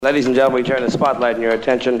Ladies and gentlemen, we turn the spotlight and your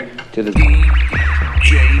attention to the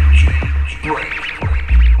DJ Break.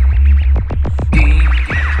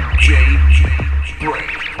 DJ Break.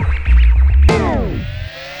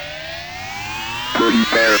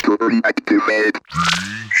 Pretty activate.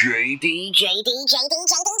 DJ.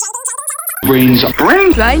 BrainZ.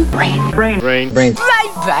 Brain.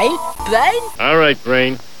 All right,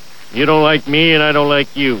 Brain. You don't like me and I don't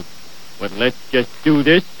like you. But let's just do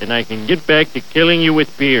this and I can get back to killing you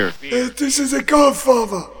with beer. This is a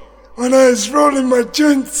Godfather. When I was rolling my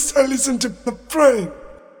joints, I listened to the Brain.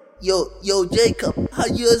 Yo, Jacob, how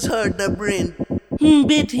you has heard the Brain?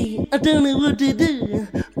 Betty, I don't know what to do.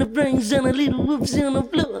 The brain's on a little whoops on the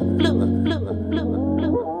floor.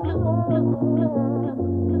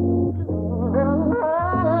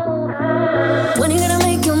 When you gonna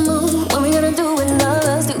make your move? When we gonna do what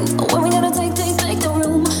others do? When we gonna take the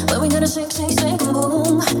room? When we gonna shake,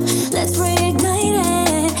 boom? Let's reignite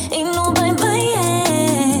it. Ain't no bye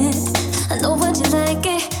yet. I know what you like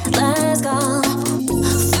it. Let's go.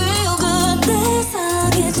 Feel good, this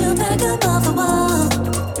I'll get you back up off the wall.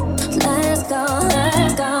 Let's go.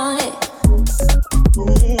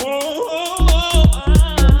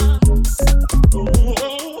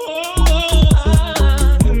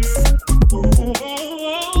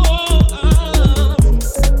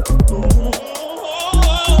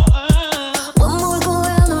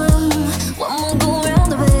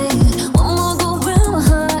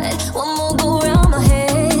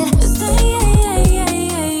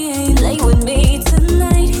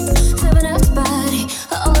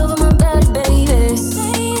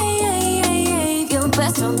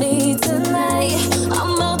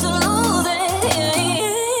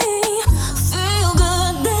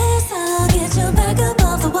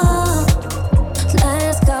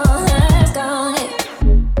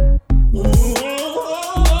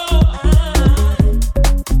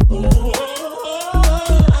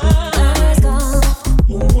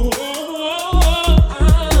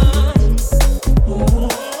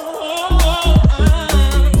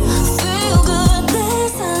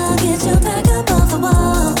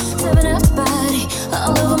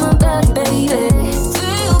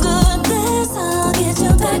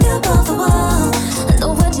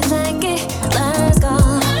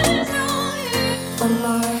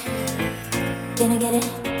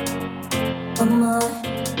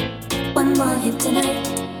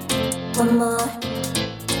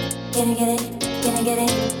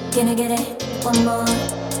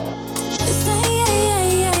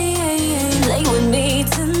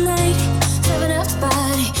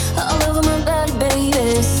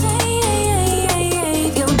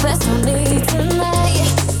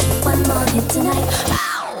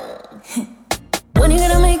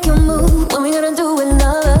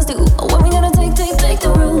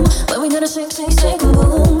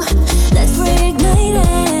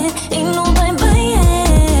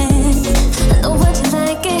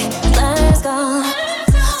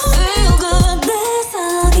 Feel good.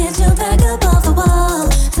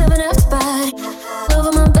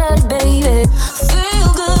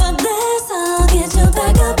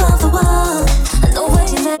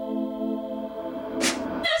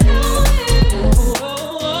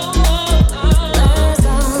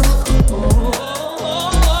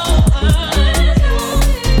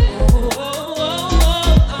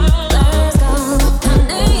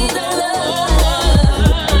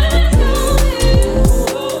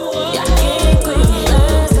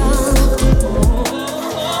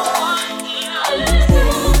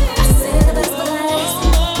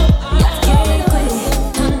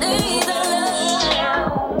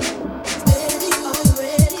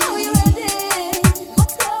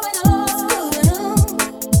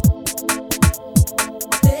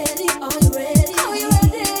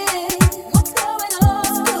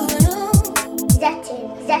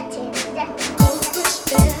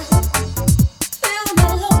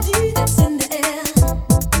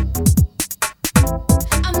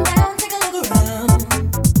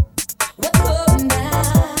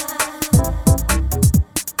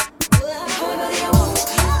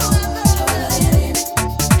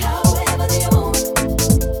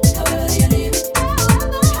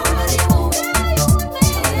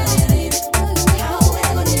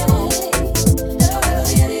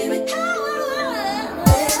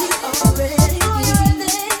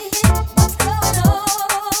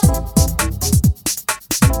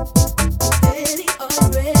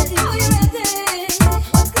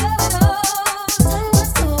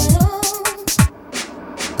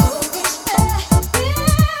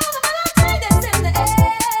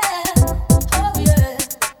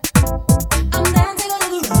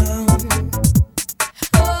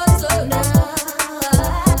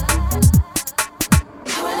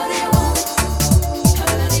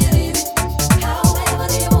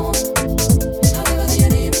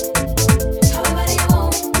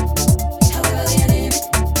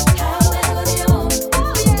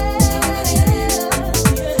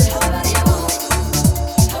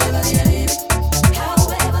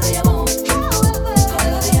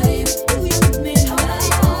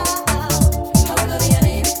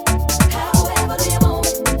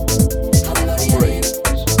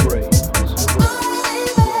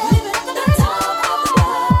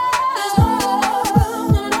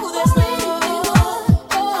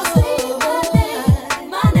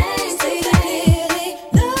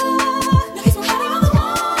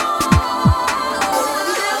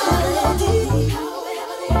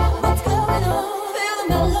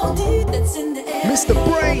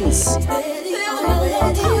 Sub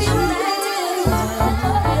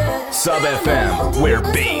FM, where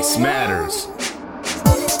bass matters.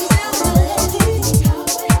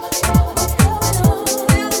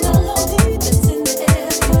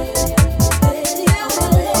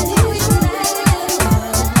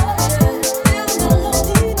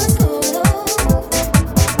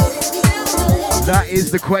 That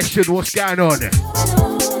is the question. What's going on?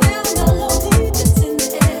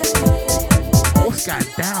 What's going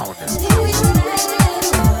down?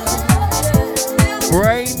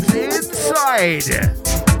 BrainZ inside.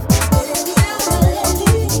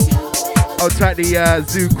 I'll take the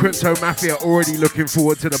Zoo Crypto Mafia. Already looking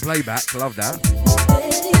forward to the playback. Love that.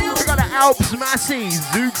 We got the Alps Massey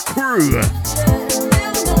Zoo crew.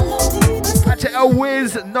 Back to El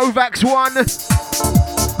Wiz, Novax 1.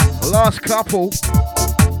 Last couple.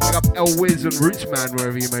 Pick up El Wiz and Rootsman,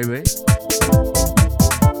 wherever you may be.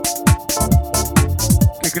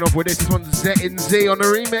 Kicking off with this one, ZNZ on the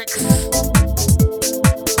remix.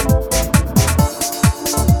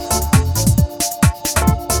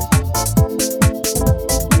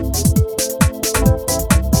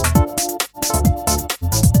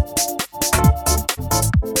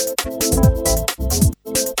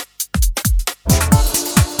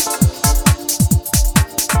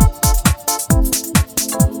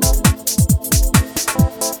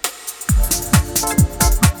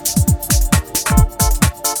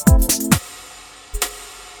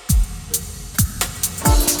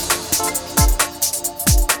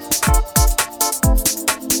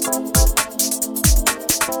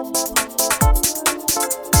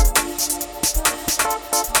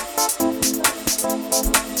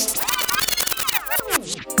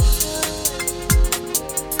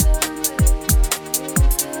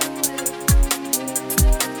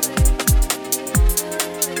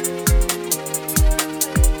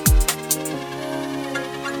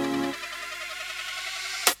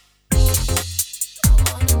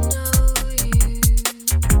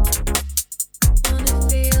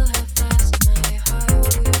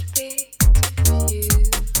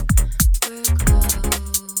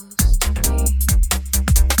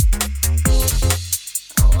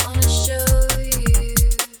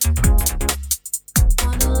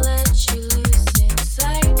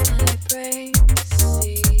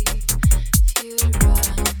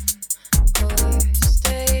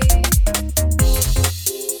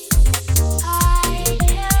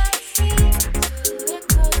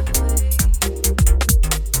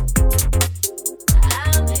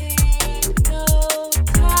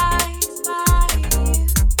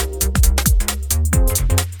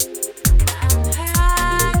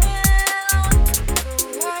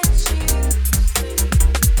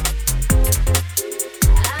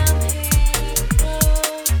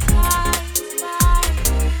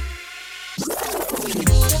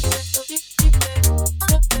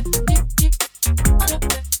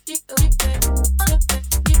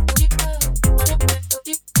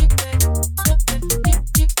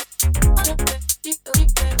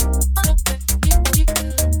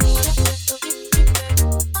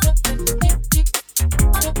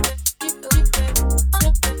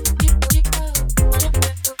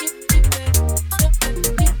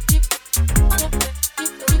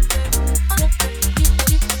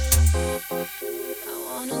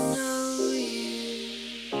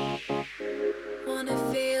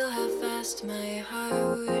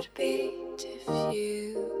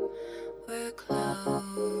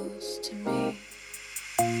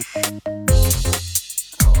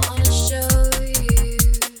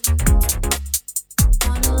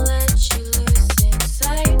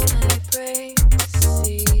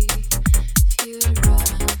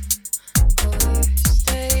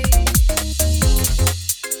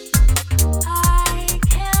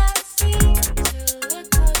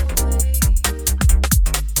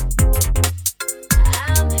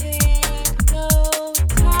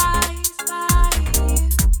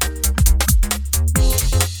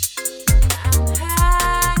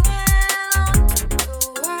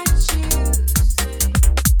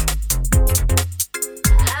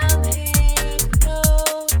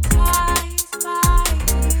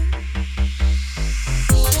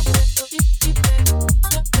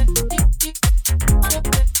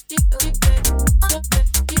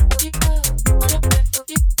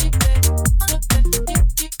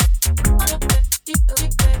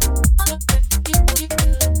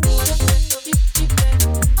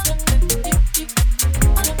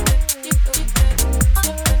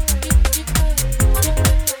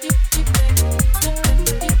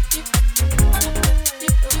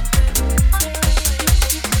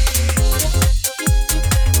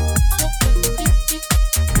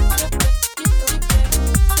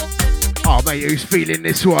 mate, who's feeling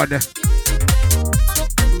this one?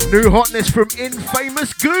 New hotness from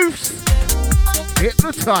Infamous Goofs.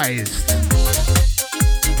 Hypnotized.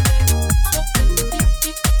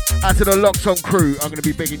 Out to the Locked On crew, I'm going to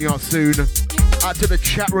be bigging you out soon. Out to the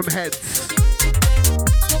chat room heads.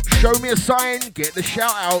 Show me a sign, get the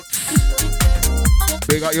shout outs.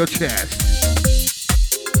 Big up your chest.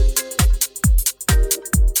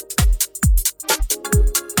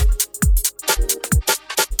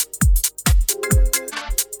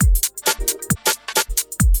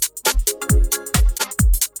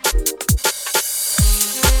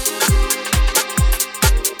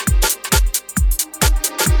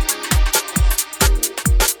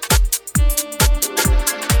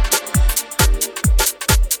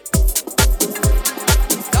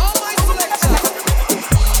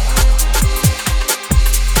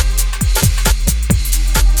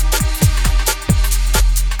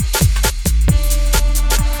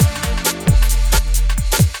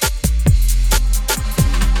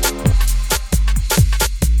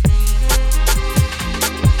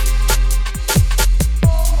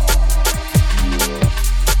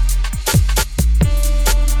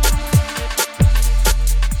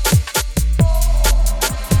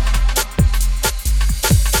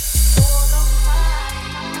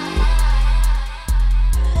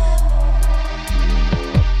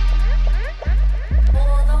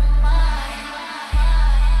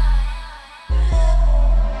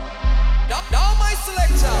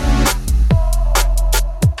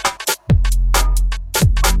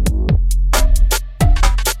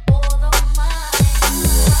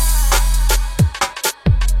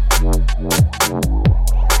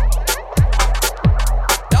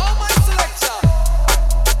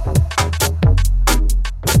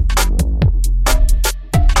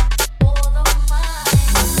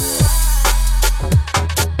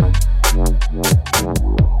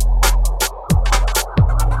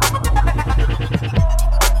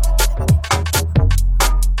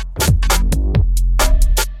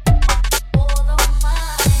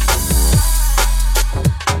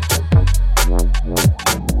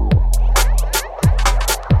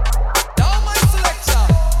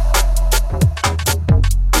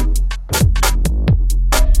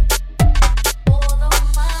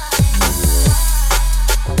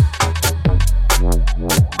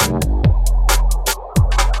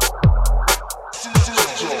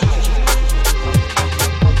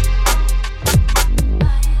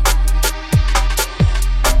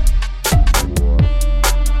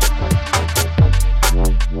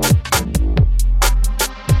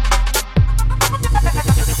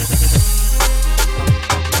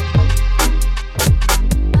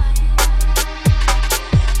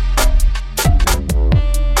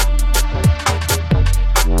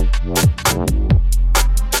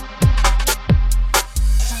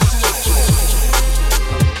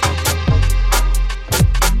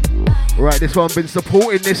 This one, been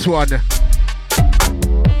supporting this one.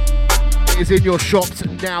 It is in your shops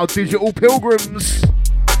now. Digital Pilgrims.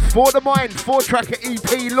 For the Mind, 4-tracker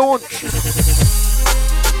EP launch.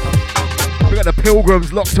 We got the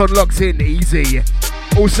Pilgrims locked on, locked in, easy.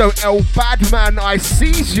 Also, El Badman, I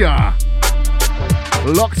Seize Ya.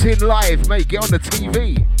 Locked in live, mate, get on the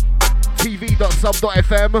TV.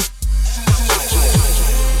 tv.sub.fm.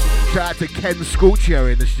 Shout out to Ken Scorchio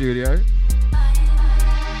in the studio.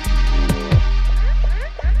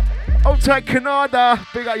 Old tight Canada,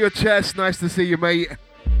 big up your chest, nice to see you, mate.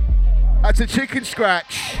 That's a Chicken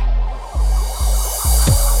Scratch.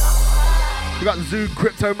 We got Zoom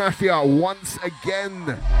Crypto Mafia once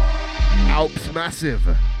again. Alps Massive.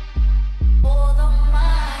 And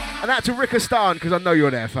that's to Rickistan, because I know you're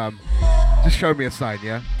there, fam. Just show me a sign,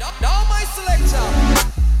 yeah? Now my selector.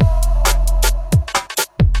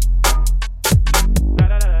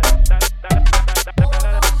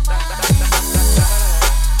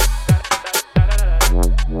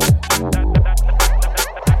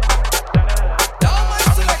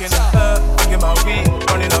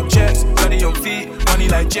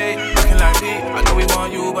 Like Jay, looking like me. I know we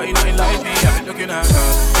want you, but you nothing like me. I've been looking at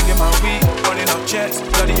her, thinking my weed, running up checks,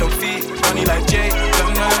 bloody your feet, money like Jay. I've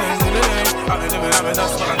been living,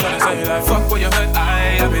 that's what I'm trying to say. Like, fuck what you heard,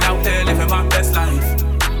 I've been out there living my best life.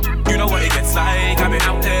 You know what it gets like, I've been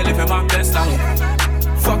out there living my best life.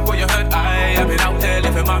 Fuck what you heard, I've been out there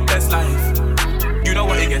living my best life. You know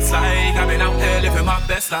what it gets like, I've been out there living my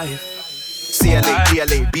best life. CLA,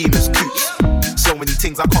 DLA, Beamers, Cooch. So many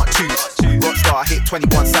things I can't choose. Rockstar, hit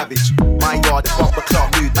 21 Savage. My yard, the bumper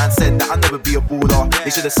clock mood. Man said that I'll never be a baller. They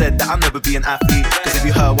should have said that I'll never be an athlete. Cause if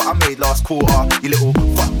you heard what I made last quarter, you little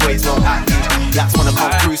fuckboys won't act me. Lats wanna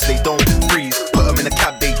come through so they don't freeze. Put them in a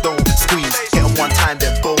cab, they don't squeeze. Hit them one time,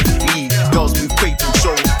 then both leave. Girls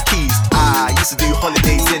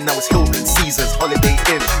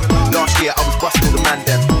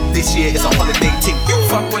this year it's a holiday ting.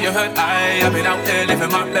 Fuck what you heard, I've been out here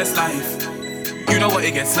living my best life. You know what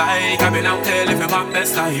it gets like, I've been out here living my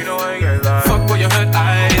best life. You know what it gets like. Fuck what you heard,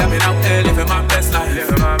 I've been out here living my best life.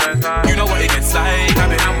 You know what it gets like, I've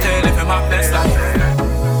been out here living my best life.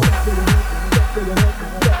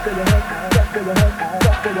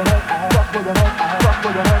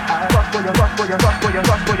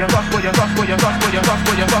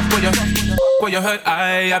 What you heard,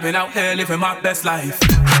 I've been out here living my best life.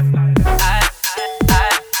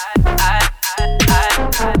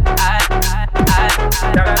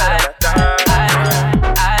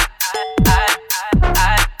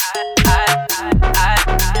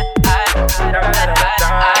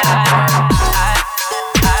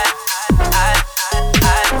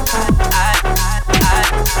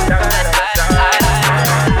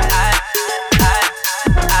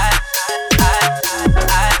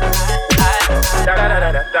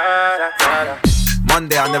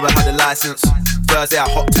 Monday I never had a license. Thursday I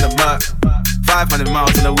hopped in a Merc. 500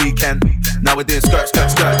 miles on the weekend. Now we're doing skirt, skirt,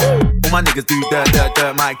 skirt. All my niggas do dirt, dirt,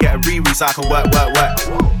 dirt. Might get a re-re so I can work, work, work.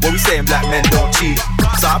 What we saying, black men don't cheat.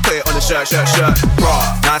 So I put it on the shirt, shirt, shirt. Bra,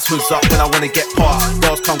 nice hoods up when I wanna get past.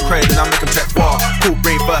 Girls come crazy and I make them check bar. Cool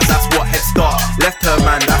brain first, that's what head start. Left her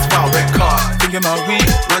man, that's foul, red car. Thinking about weed,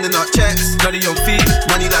 running up checks. bloody on feet,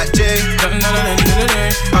 money like Jay.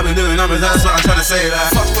 I've been doing numbers, that's what I'm trying to say.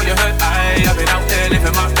 Like, fuck what you heard, I've been out here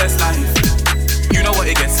living my best life. You know what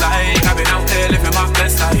it gets like, I've been out here living my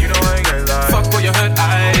best life. You know what it gets like. Fuck what you heard,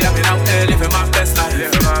 I've been out here living my best life.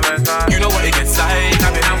 You know what it gets like,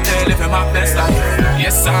 I've been out here living my best life.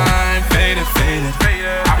 Yes, I'm faded, faded.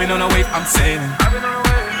 I've been on the wave, I'm sailing.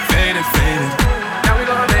 Faded, faded. Now we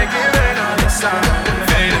gonna make it rain on the side.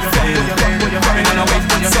 Faded, faded. I've been on the wave,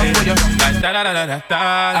 I'm sailing. Like da da da da da.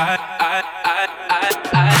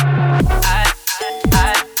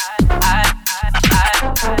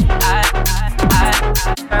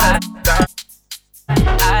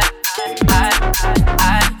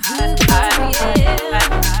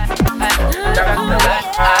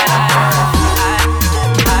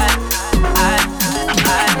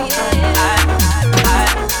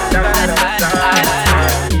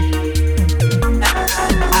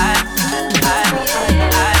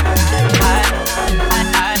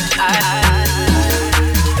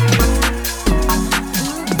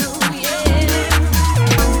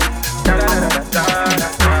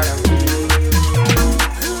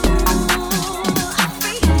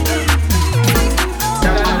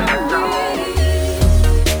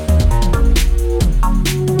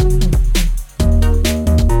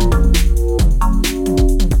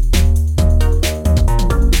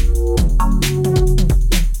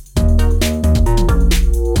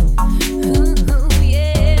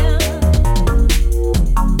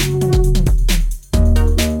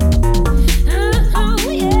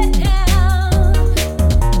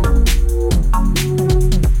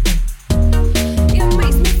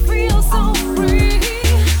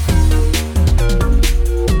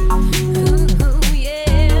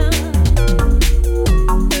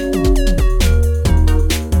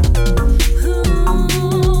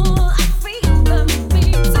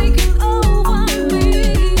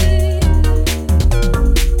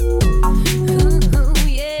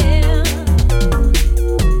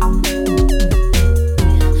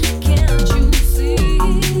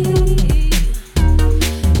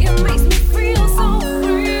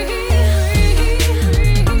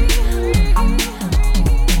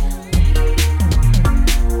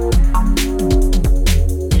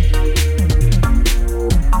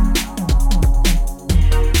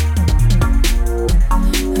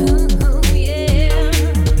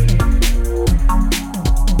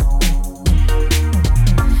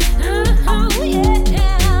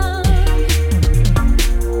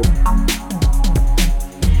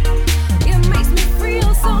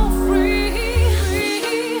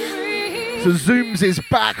 Is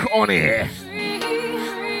back on here.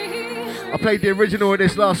 I played the original of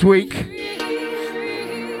this last week.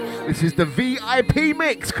 This is the VIP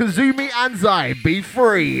mix, Kazumi Anzai, Be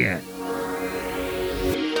Free.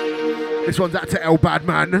 This one's out to El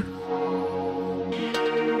Badman.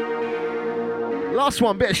 Last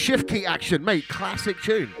one, bit of shift key action, mate. Classic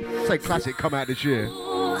tune. Say classic, come out this year.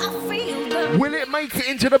 Will it make it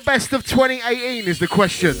into the best of 2018 is the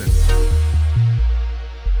question.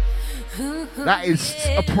 That is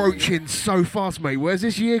approaching so fast, mate. Where's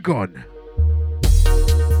this year gone?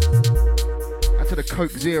 That's to the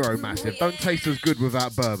Coke Zero massive. Don't taste as good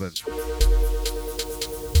without bourbon.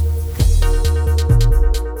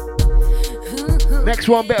 Next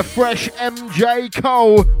one, bit of fresh MJ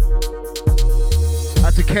Cole.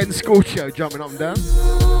 That's a Ken Scorcho jumping up and down.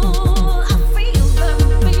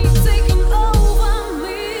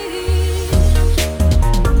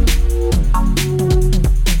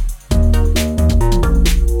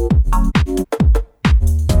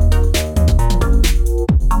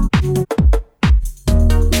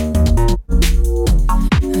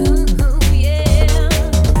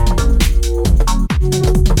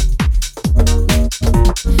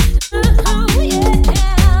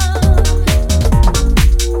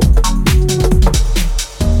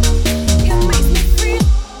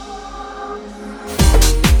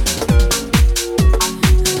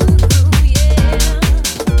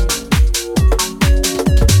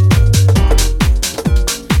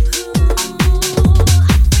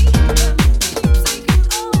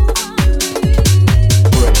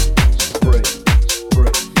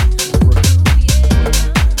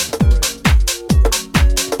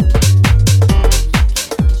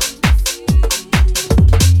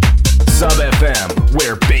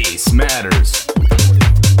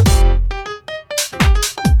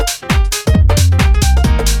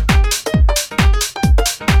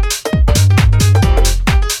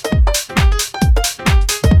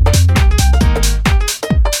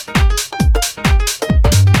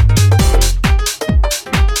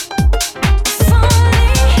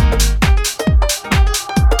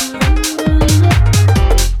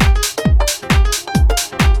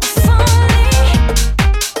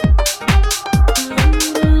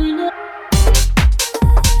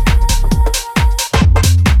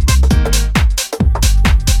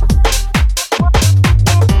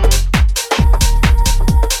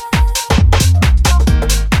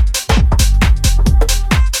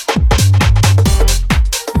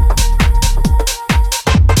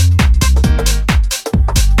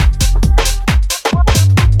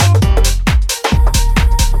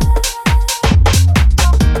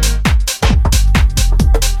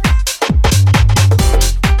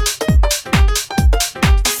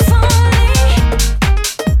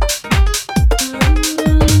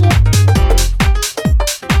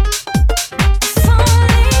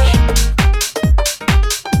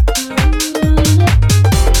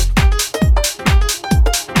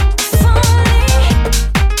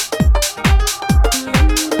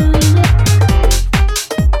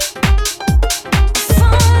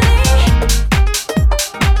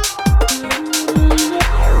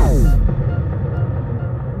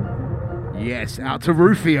 Out to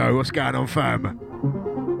Rufio, what's going on, fam?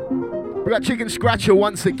 We got Chicken Scratcher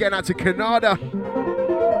once again out to Canada.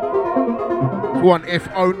 One If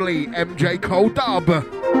Only MJ Cole dub.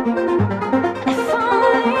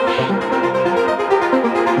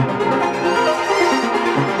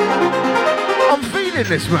 I'm feeling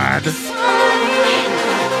this, man.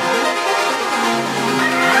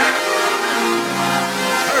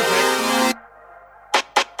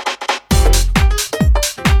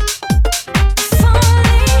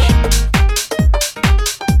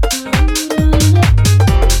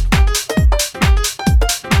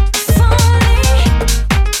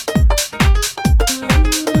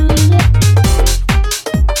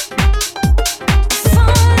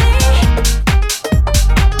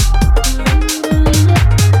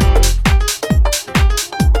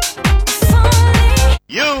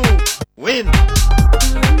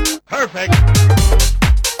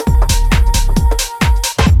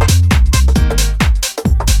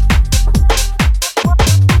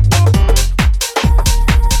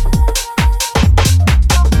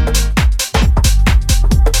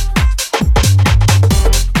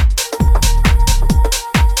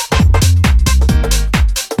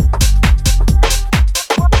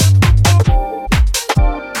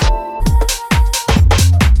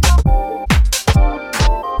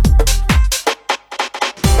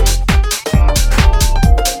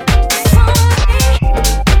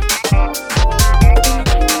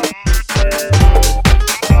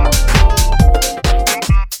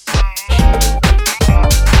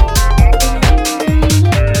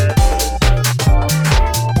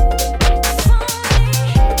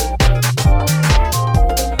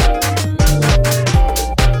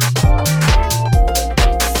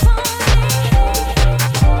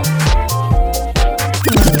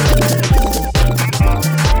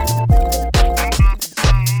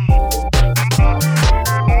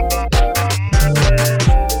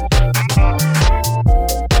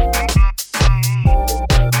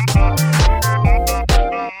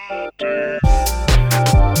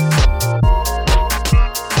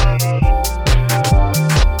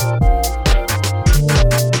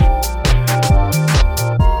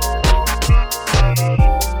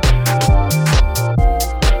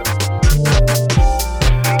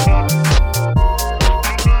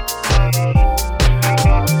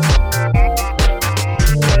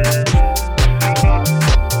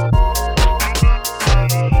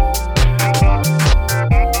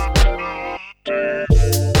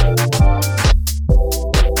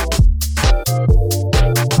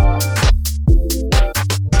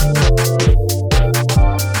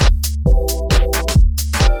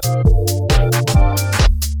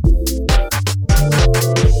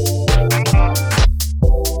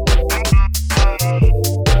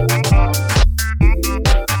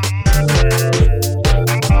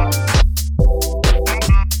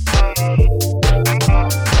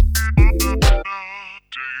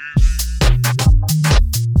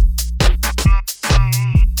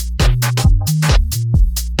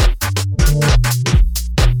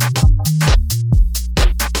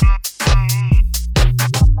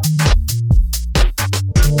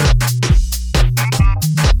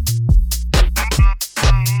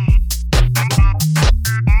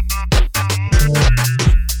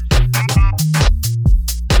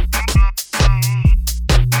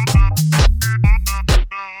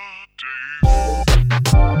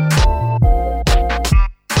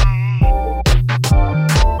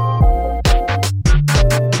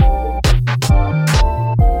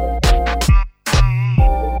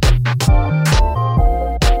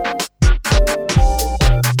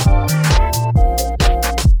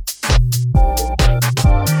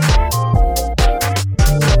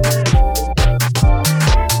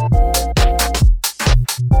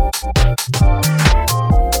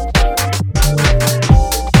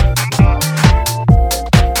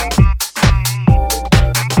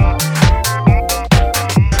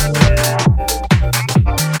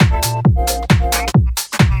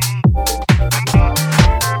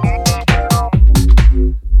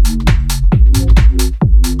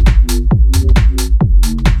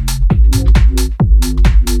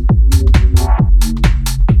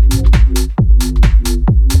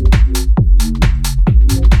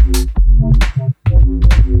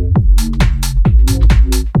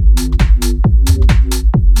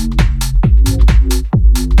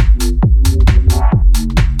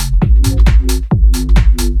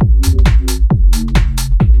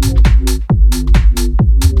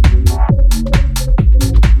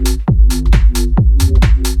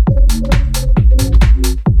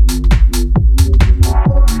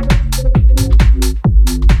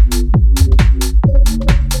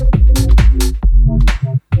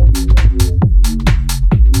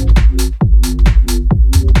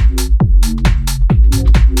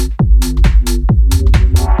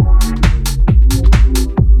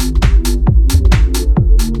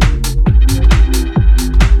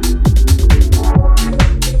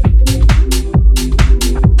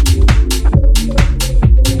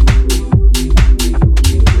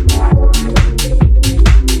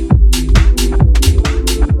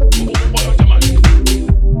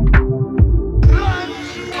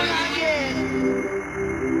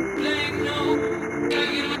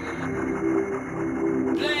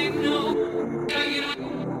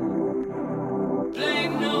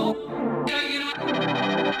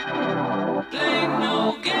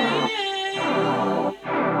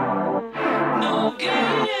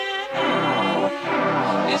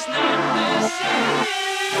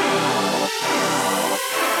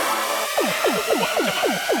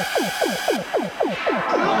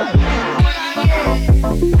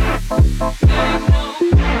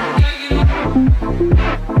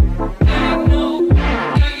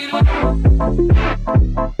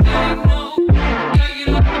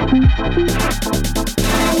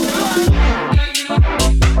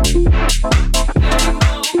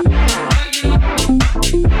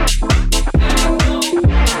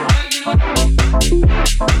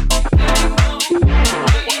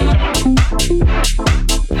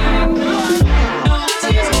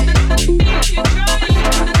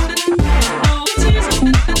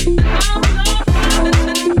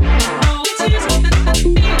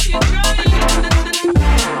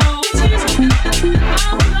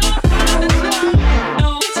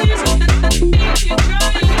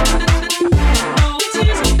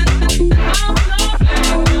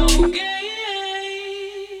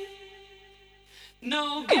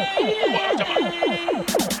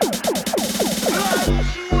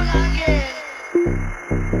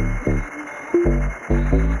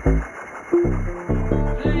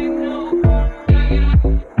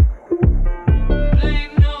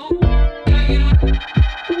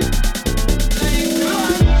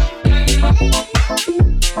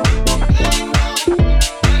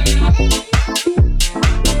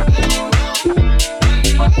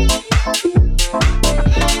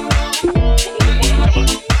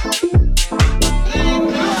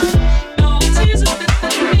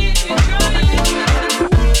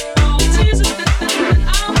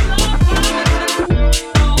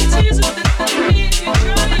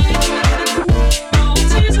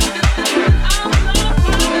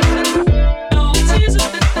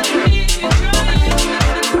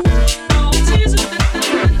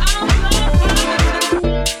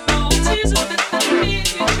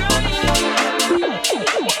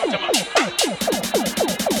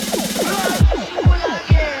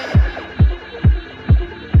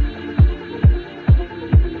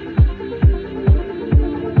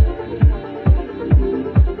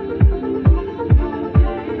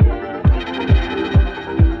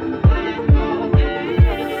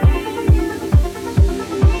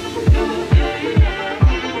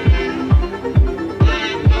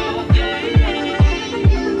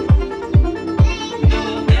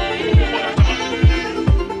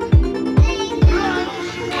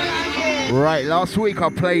 Right, last week I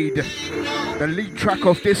played the lead track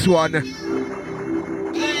of this one.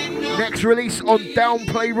 Next release on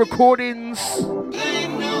Downplay Recordings.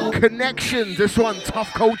 Connections, this one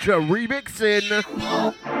Tough Culture remixing.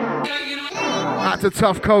 That's a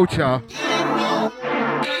Tough Culture.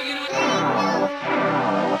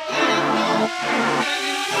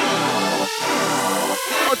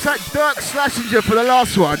 I'll take Dirk Schlesinger for the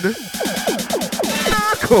last one.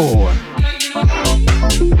 Cool.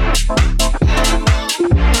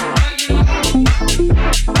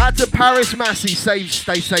 Out to Paris Massey, stay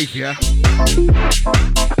safe, yeah?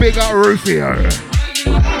 Big up Rufio.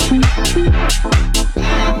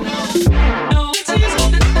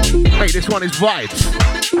 Hey, this one is Vibes.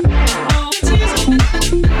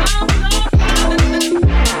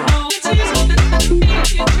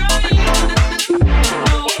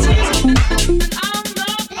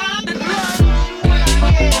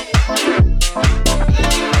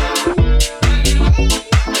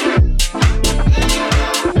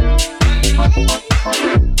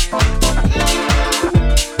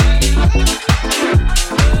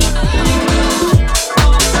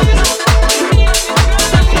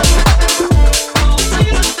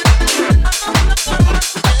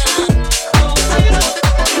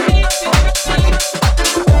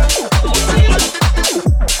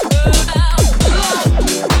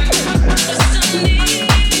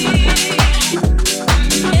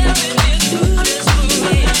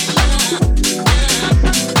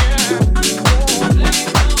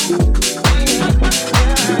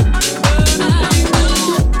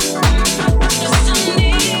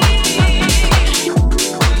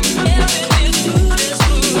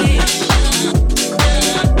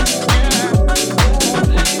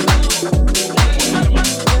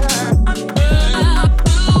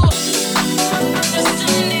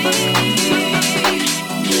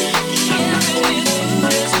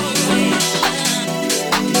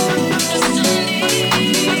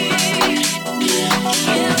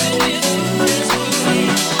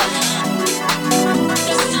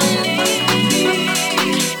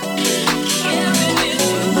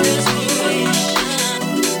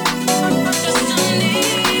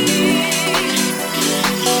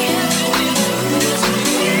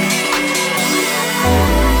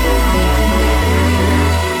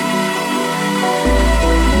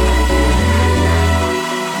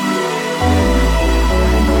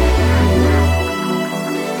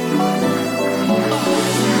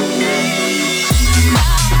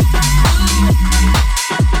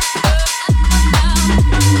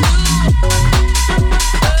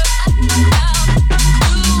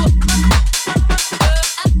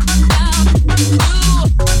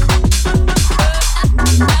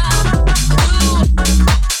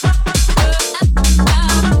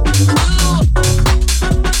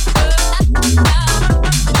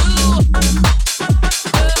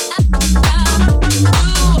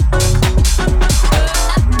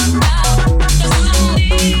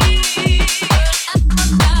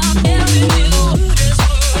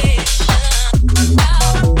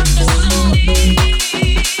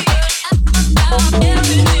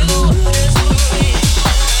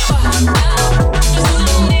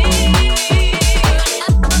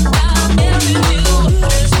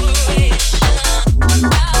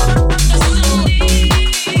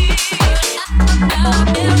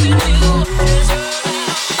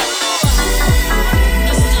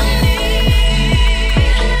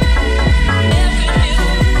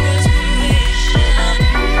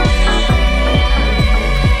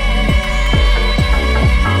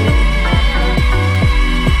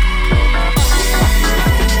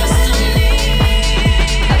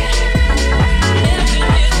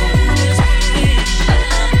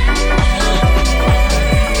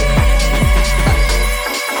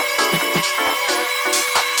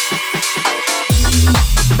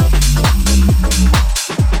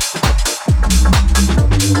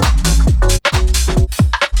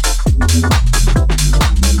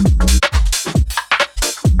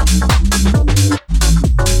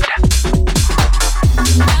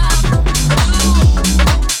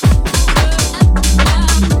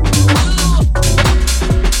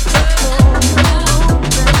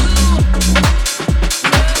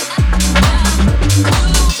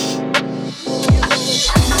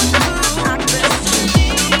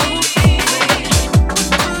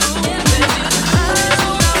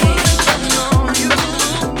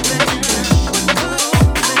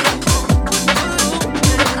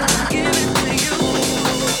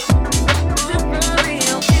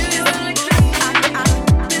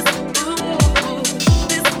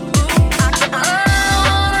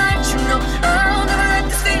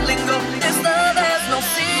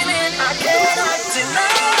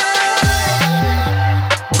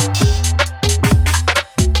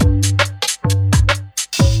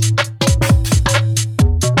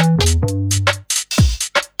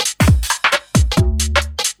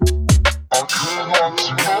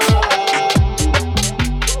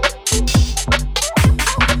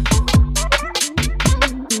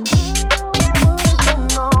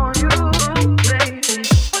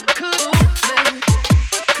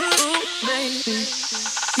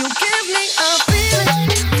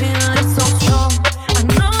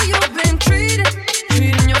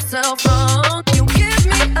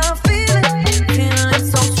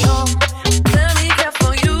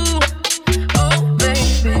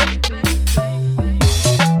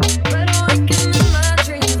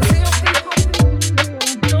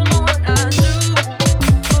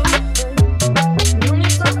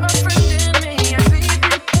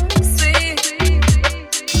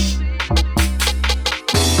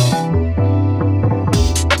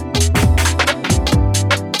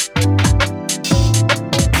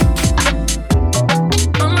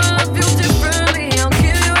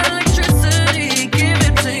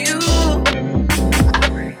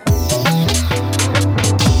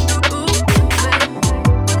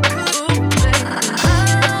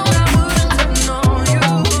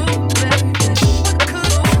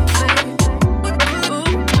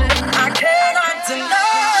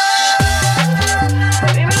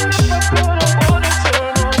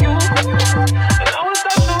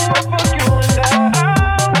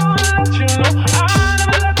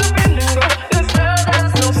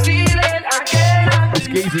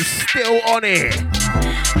 Keys is still on it.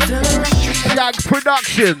 Shag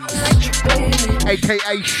Productions,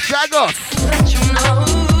 aka Shagos.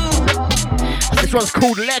 This one's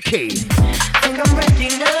called Lecky.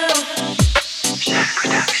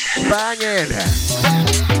 Banging.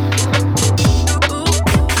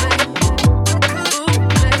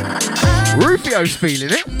 Rufio's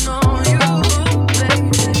feeling it.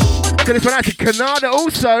 So this one out to Canada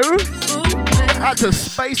also. Out to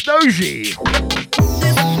Space Doji.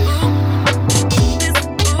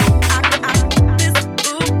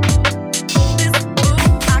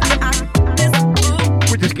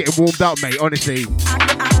 We're just getting warmed up, mate, honestly.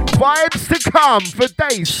 Vibes to come for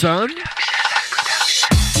days, son.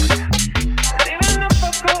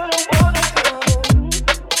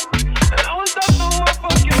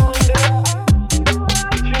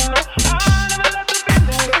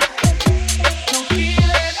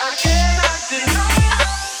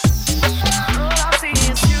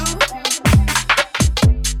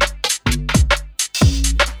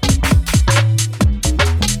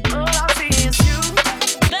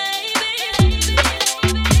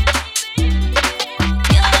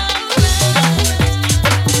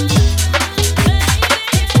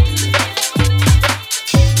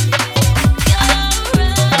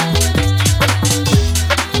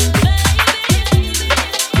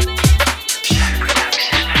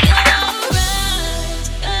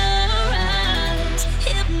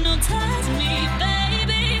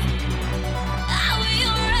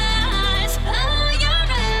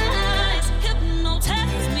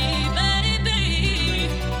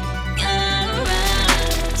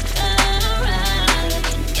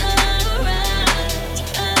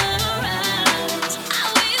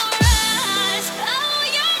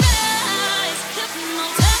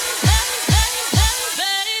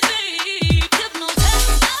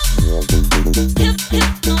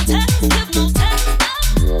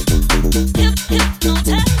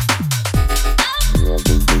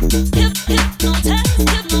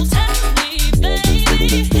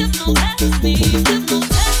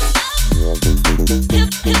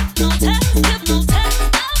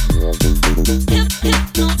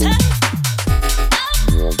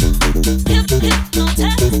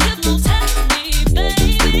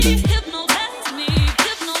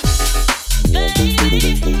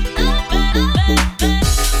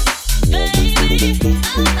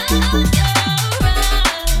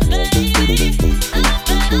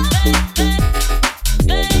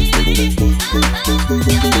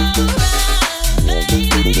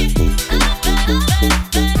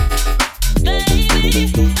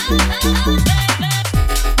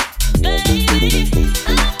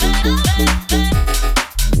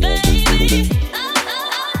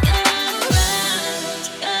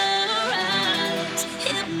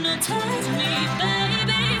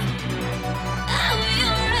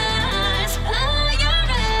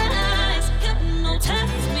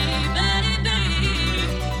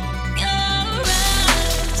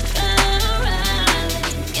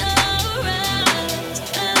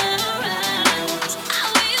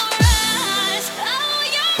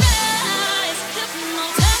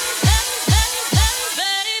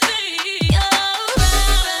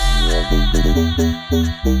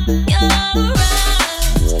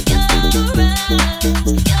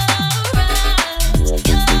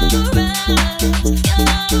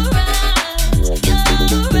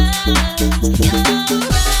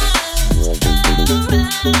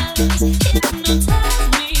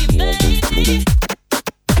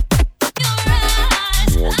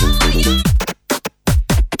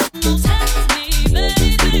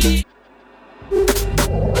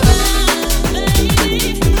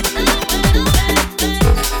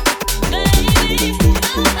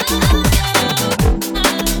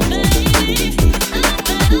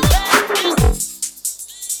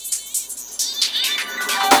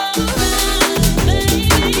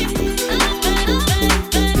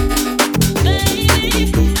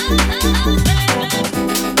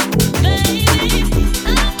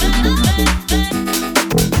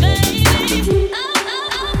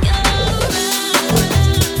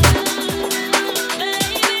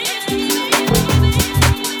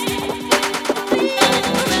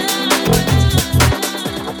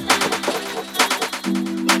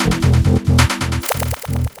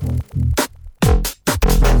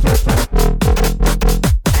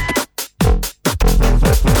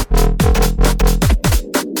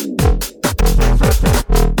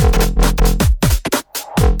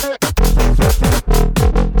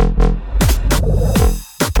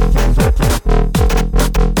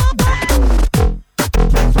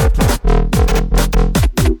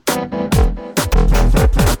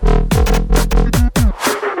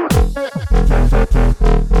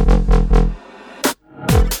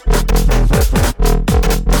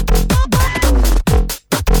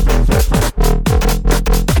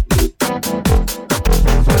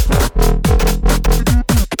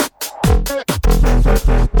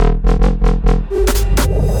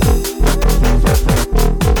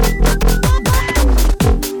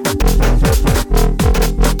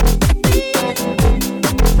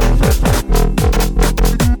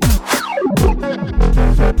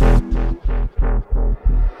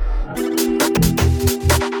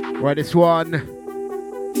 Right, this one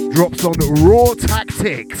drops on Raw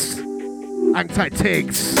Tactics. Hang tight,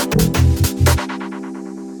 Tigs.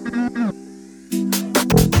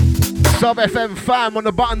 Sub FM fam on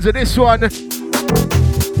the buttons of this one.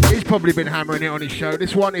 He's probably been hammering it on his show.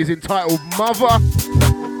 This one is entitled Mother.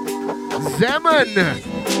 Zeman.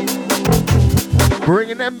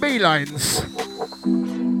 Bringing them beelines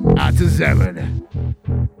out to Zeman.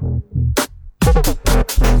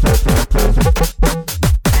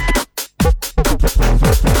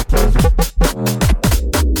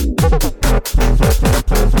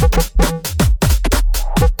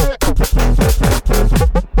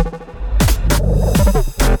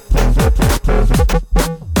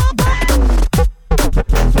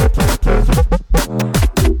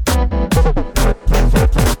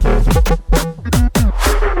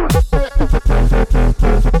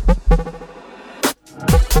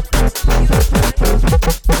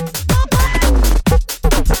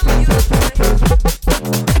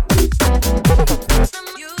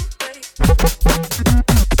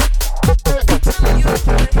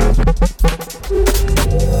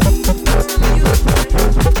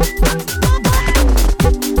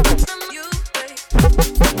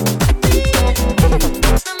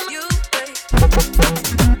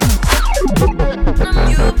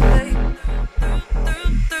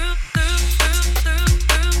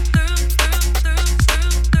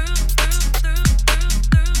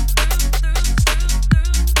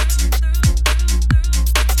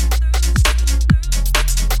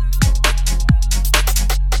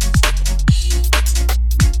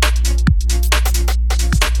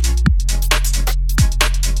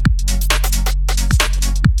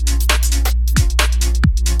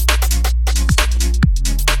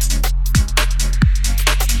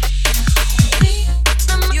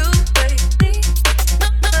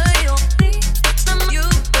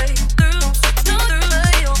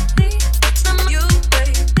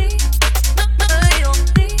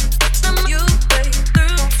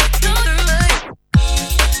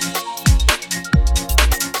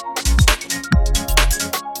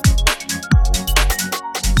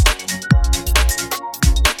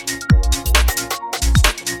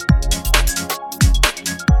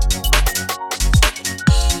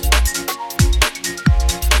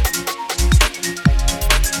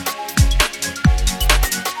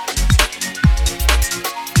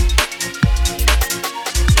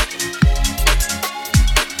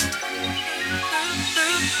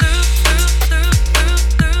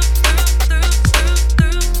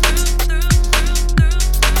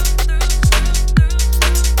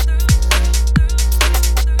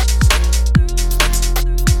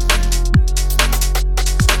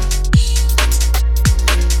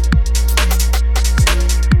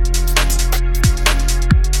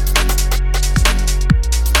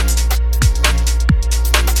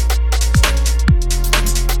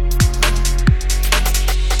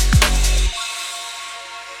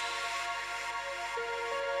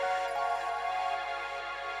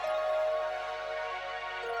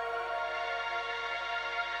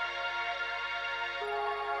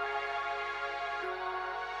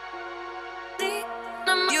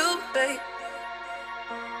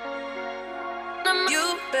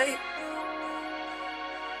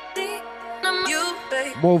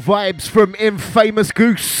 More vibes from Infamous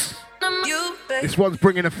Goose. This one's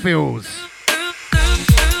bringing the feels.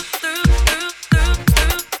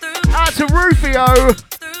 Out to Rufio.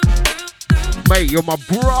 Mate, you're my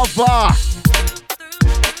brother.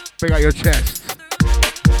 Big out your chest.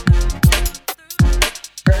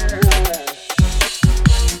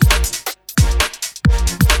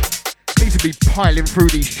 Need to be piling through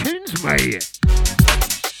these tunes, mate.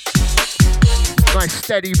 Nice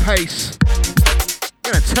steady pace.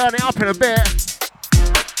 Gonna turn it up in a bit.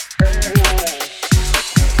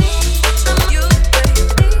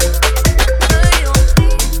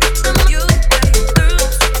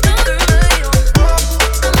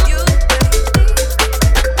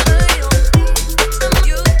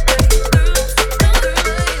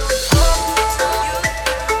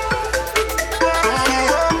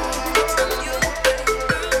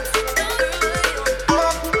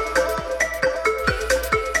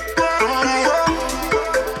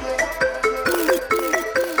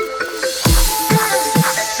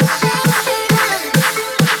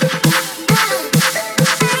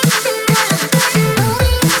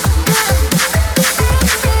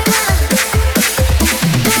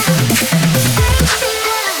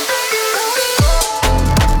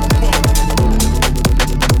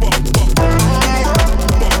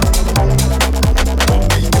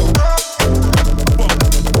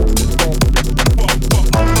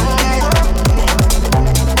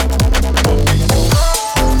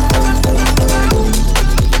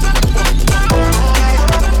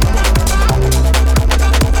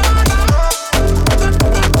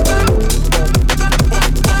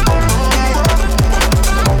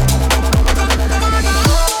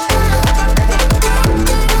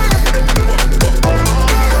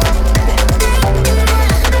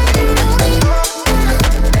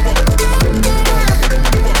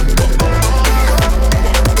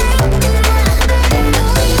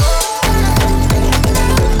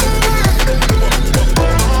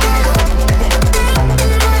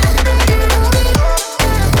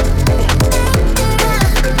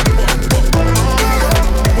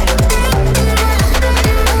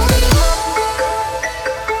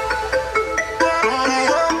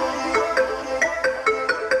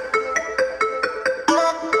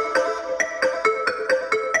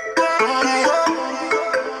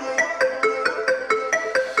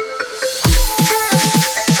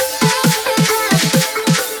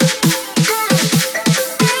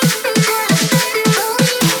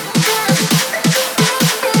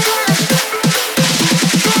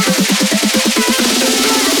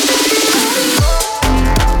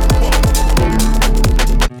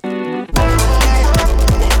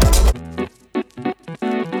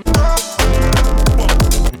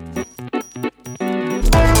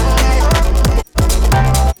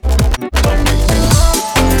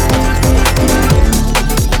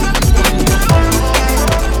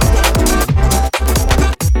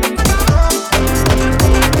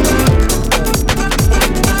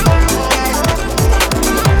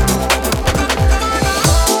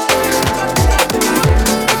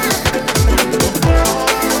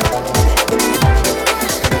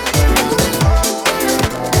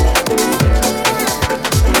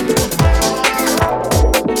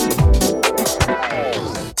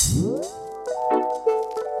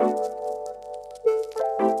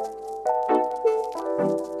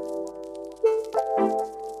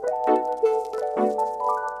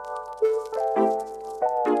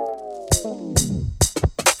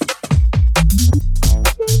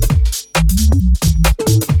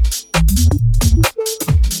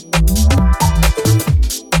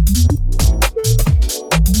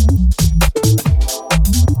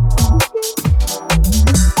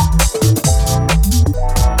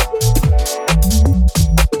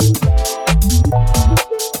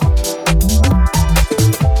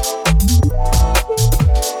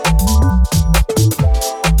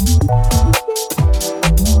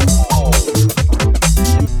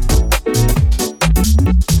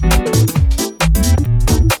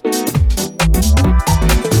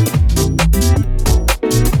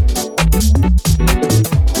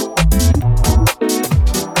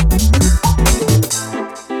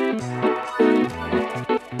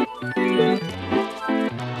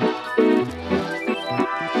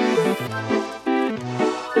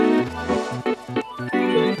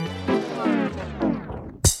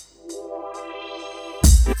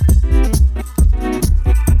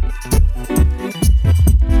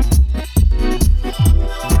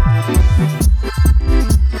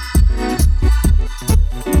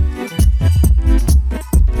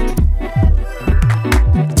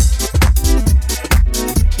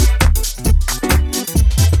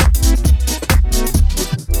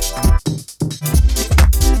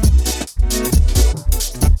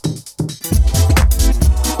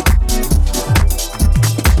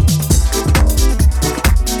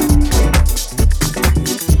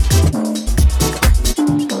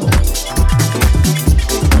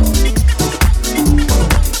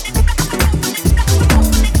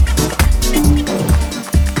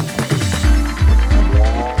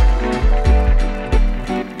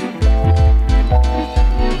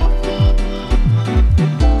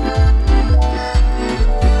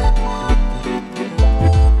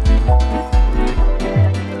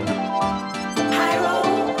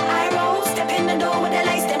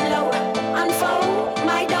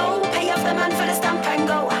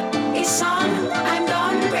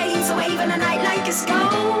 it's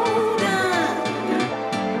golden.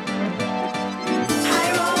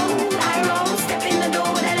 I roll, step in the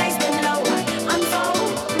door with the lights dim low.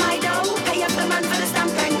 Unfold my dough, pay up the man for the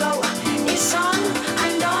stamp and go. It's on,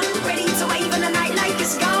 I'm done, ready to wave in the night like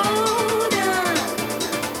it's golden.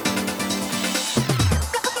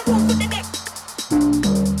 Look up the room with the deck.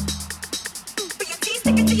 Put your teeth,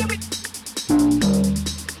 stick it to your rib.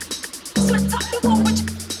 Sweat up the wall with you.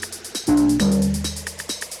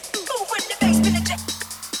 Move when the bass spin the jet.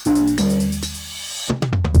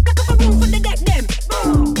 Look up a room for the deck then.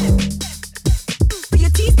 Put your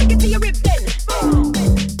teeth, stick it to your rib then.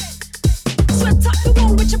 Sweat up the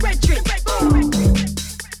wall with your red drink.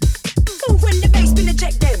 Move when the bass spin the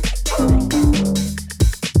jet then.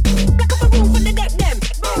 Look up a room for the deck then.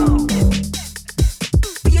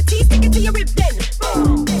 Put your teeth, stick it to your rib then.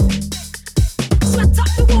 Sweat up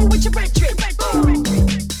the wall with your red drink.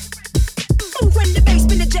 Move when the bass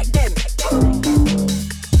spin the jet then.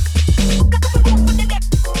 Look up a room for the deck.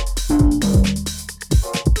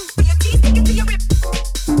 Put your teeth, stick it to your rib.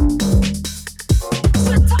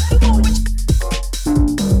 Sweat up the wall with your.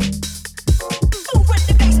 Move when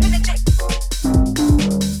the bass spin the jet.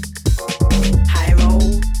 I roll,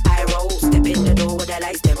 step in the door with the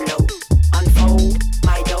lights dim low. Unfold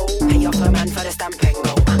my dough, pay off a man for the stamp and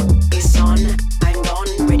go. It's on, I'm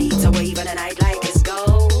done, ready to wave in the night like it's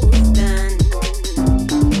golden.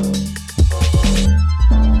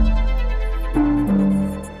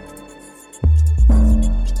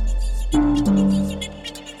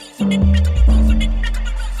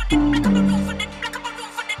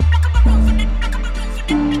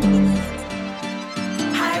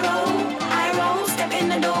 I roll, step in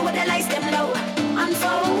the door with the lights dim low.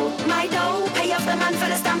 Unfold my dough, pay off the man for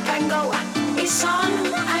the stamp and go. It's on,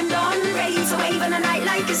 I'm done, ready to wave in the night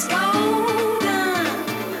like it's golden.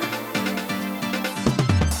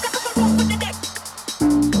 Look up the room with the deck.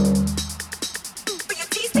 Put your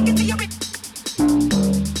teeth, stick it to your rib.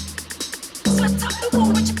 Sweat up the wall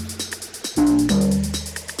with your.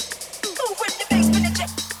 Move when the bass spin the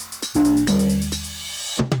jet.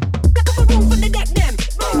 Look up a room for the deck then.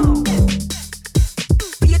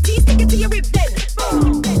 Put your teeth, stick it to your rib then.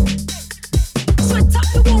 Sweat up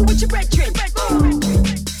the wall with your red drink.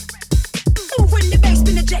 Move when the bass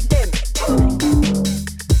spin the jet then.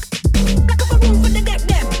 Look up a room for the deck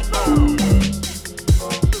then.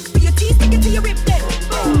 Put your teeth, stick it to your rib then.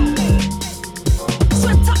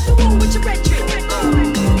 Sweat up the wall with your red drink.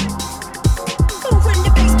 Move when the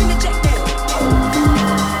bass spin the jet then.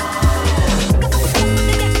 Look up a room for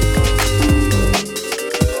the deck.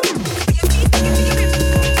 Put your teeth, stick it to your rib.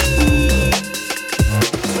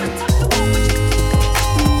 Sweat up the wall with your.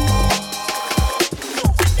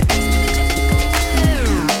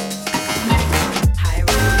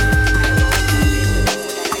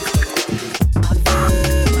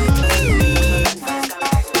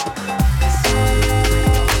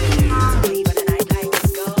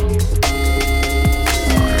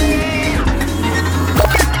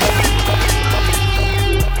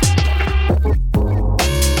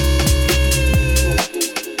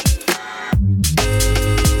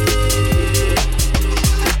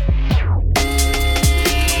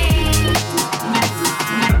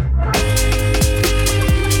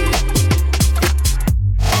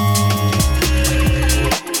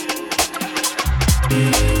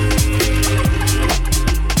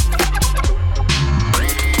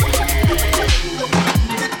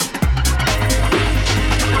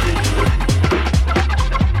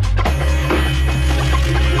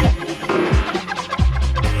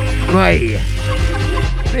 Mate,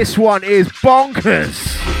 this one is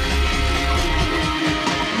bonkers.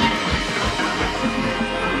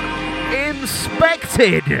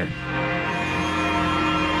 Inspected.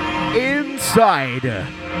 Inside.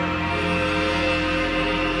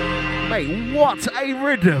 Mate, what a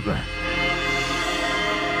rhythm.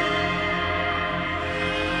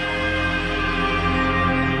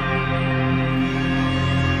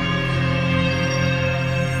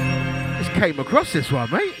 Just came across this one,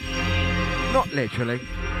 mate. Not literally,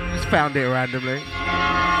 just found it randomly.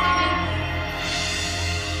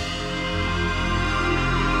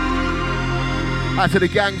 Out to the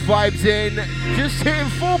gang vibes in, just hitting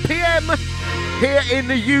 4 PM here in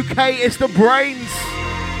the UK. It's the BrainZ.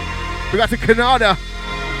 We got to Canada,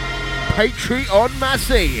 Patreon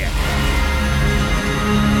Massey.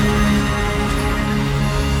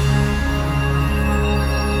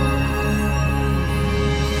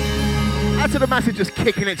 Out to the Massey, just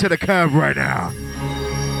kicking it to the curb right now.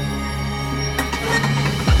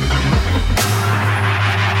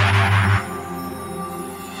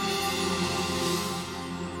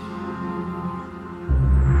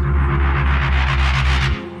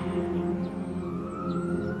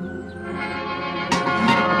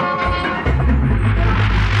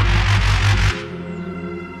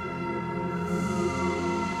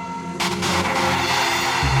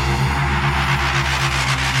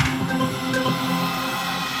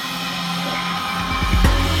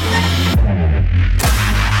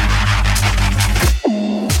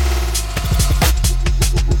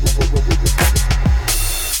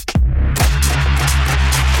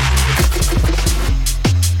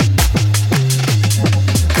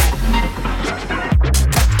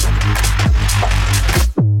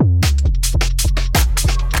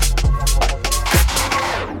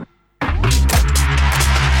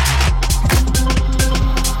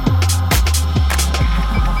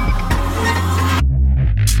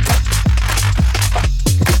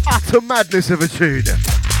 That's a madness of a tune.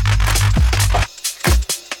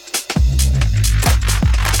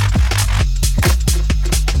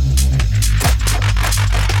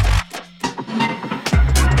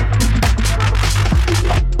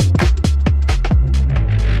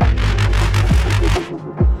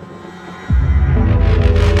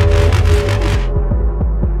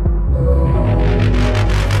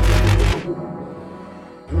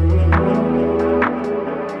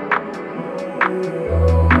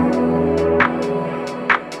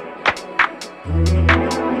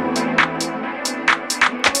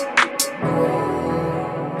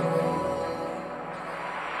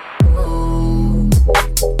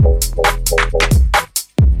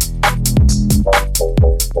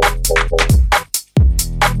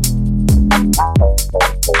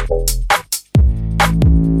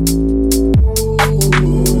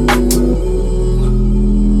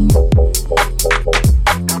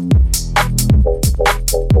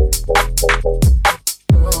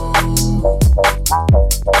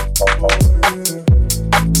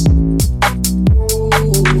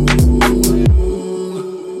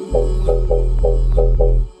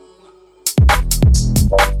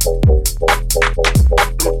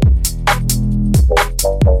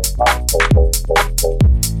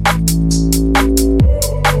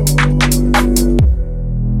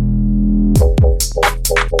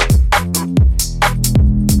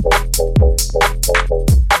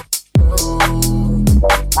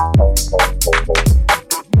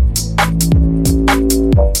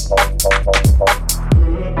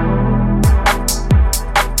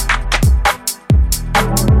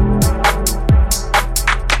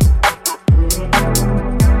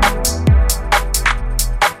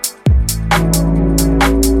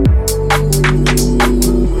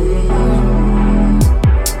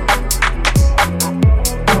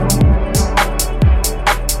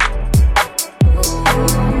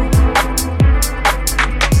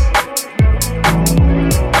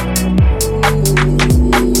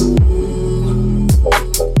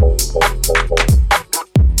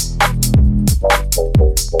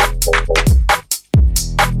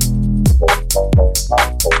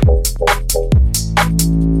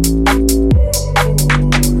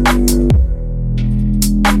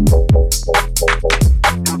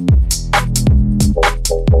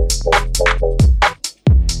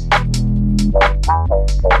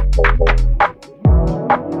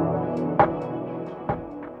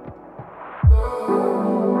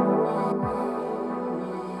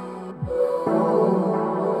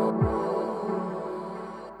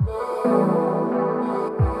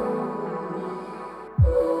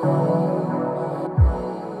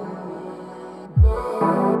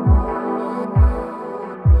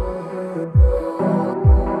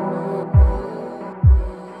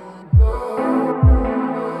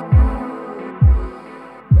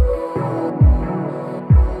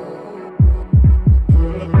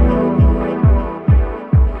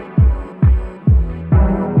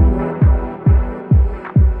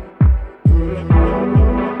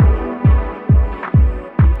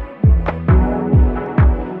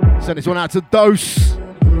 Send this one out to Dose.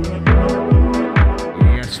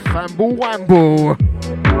 Yes, Famble Wamble.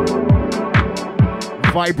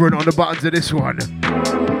 Vibrant on the buttons of this one.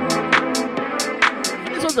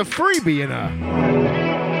 This one's a freebie, you know.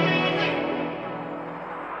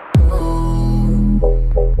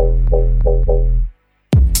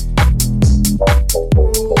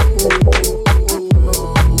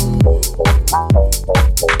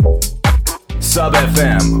 Sub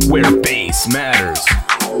FM, where bass matters.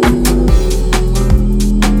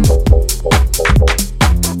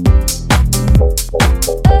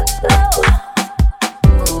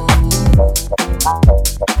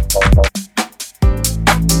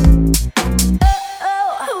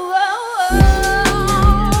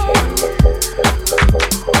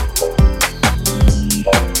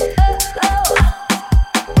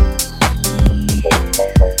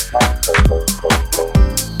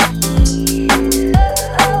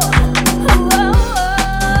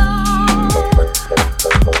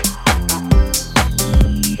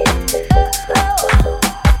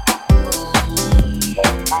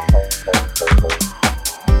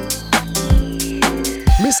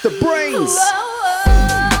 Mr. BrainZ.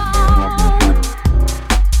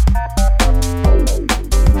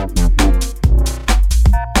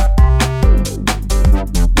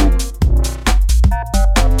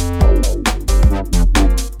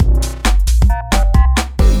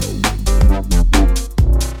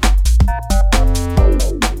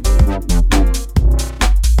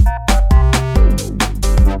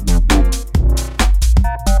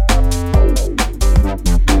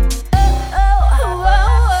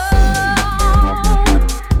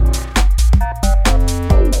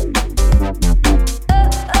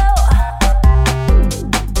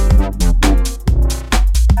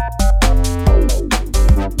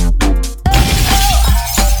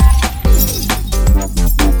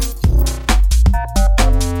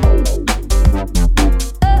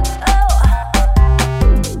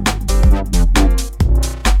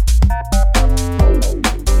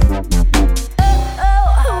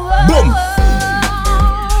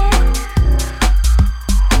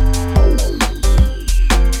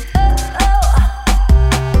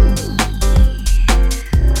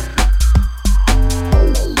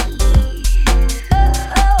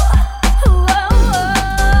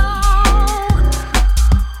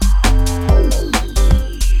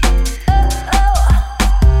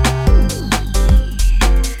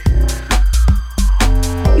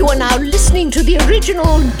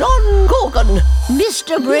 original Don Gorgon,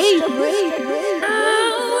 Mr. Brain.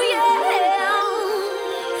 Oh yeah,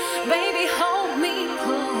 baby, hold me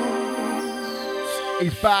close.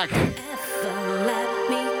 He's back. Let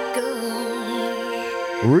me go.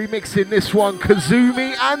 Remixing this one,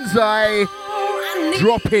 Kazumi Anzai.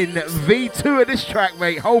 Dropping V2 of this track,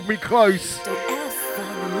 mate. Hold me close.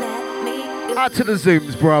 Out to the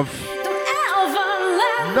Zooms, bruv.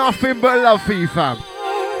 Nothing but love for you, fam.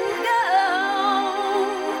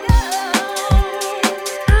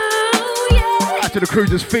 Out to the crew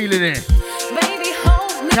just feeling it.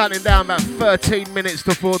 Counting down about 13 minutes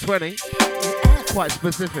to 4:20. Quite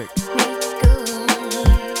specific.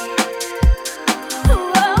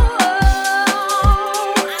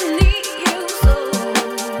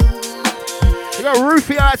 We got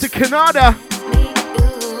Rufio out to Canada.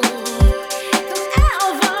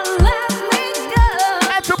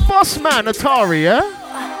 Out to Boss Man Atari, yeah?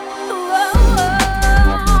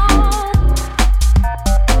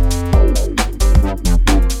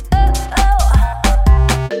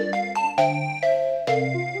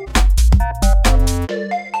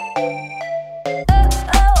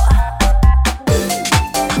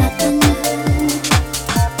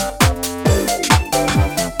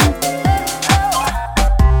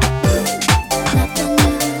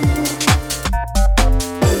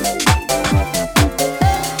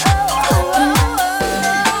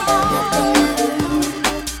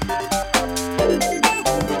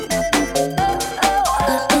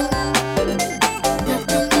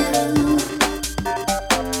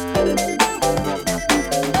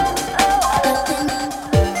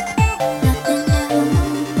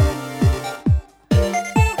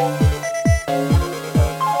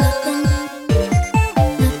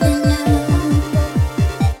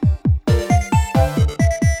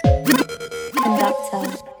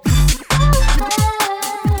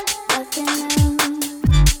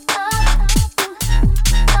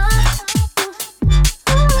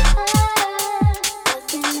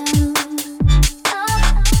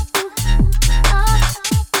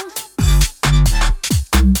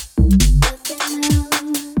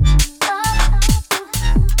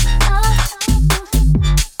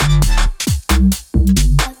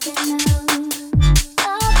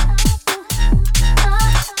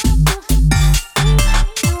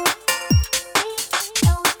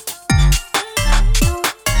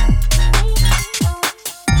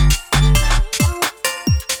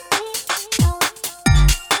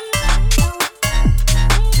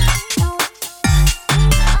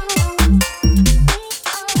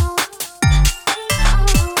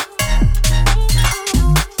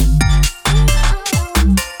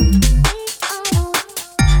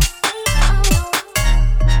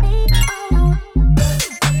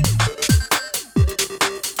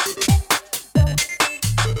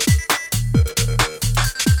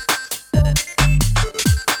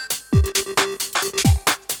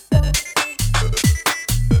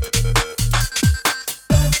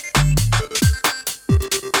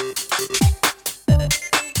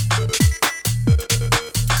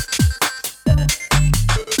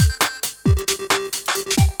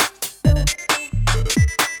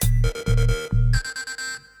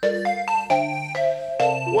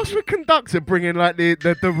 To bring in like the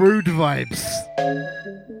rude vibes.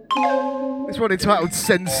 This one entitled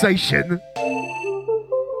Sensation,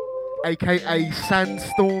 aka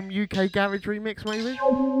Sandstorm UK Garage Remix, maybe.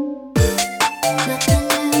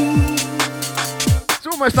 It's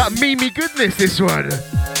almost like Mimi goodness, this one.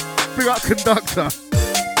 Big up Conductor.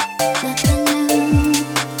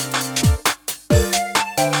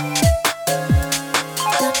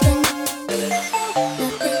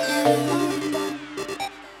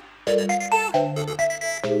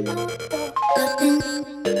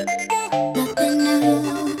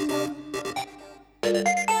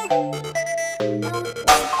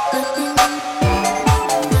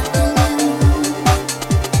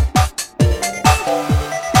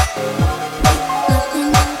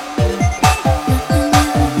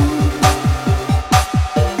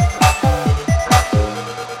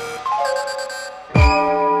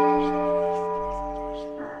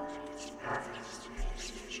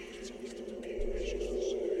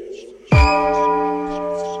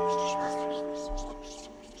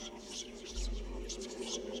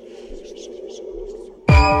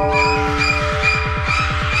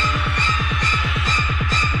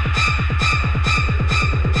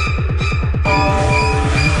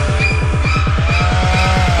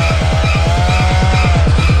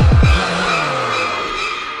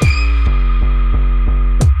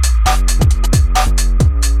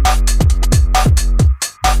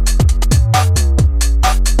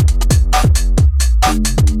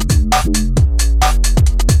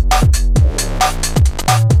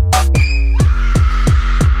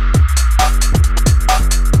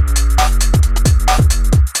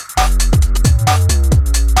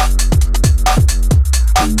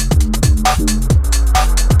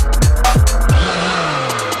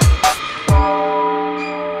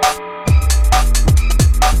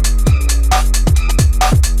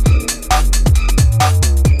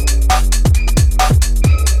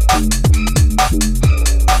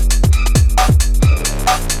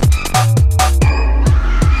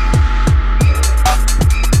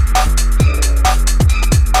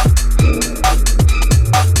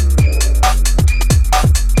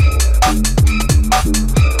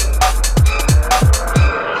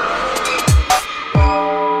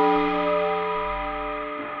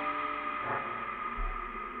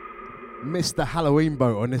 Missed the Halloween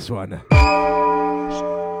boat on this one.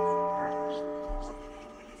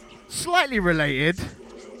 Slightly related.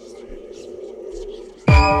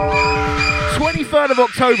 23rd of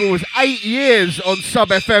October was 8 years on Sub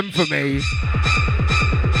FM for me.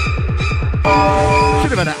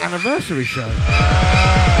 Should have had an anniversary show.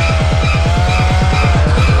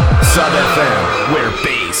 Sub FM, where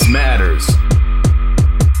bass matters.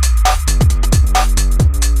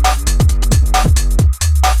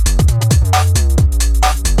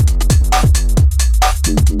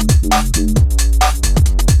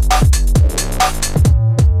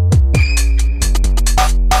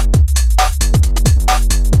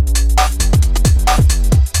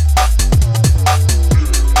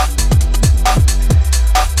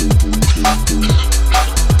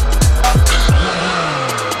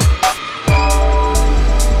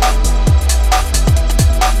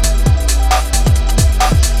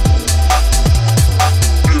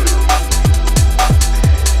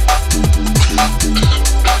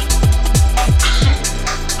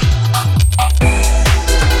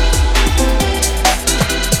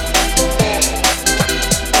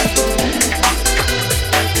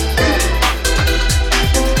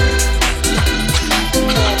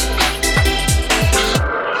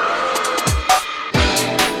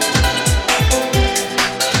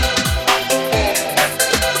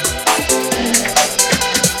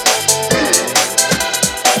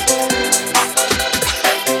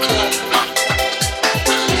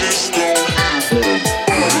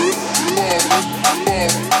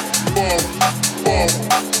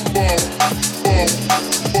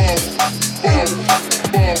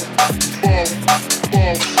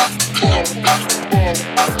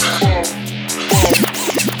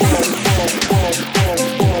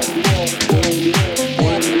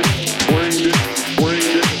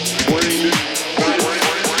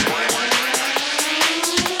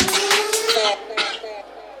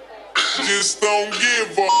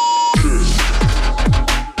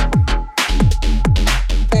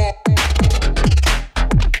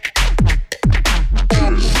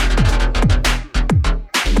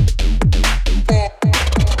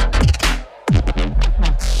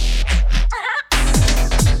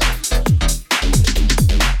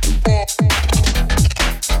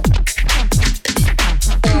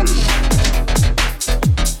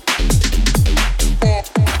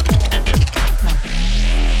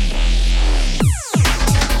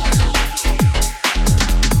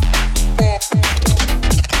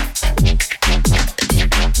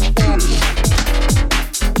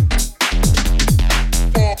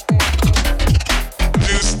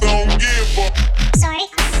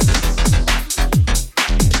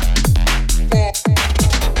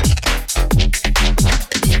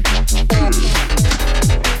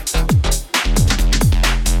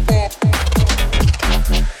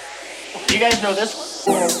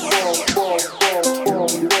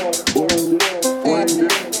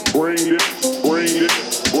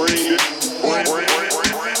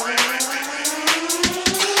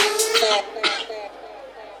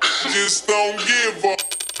 Just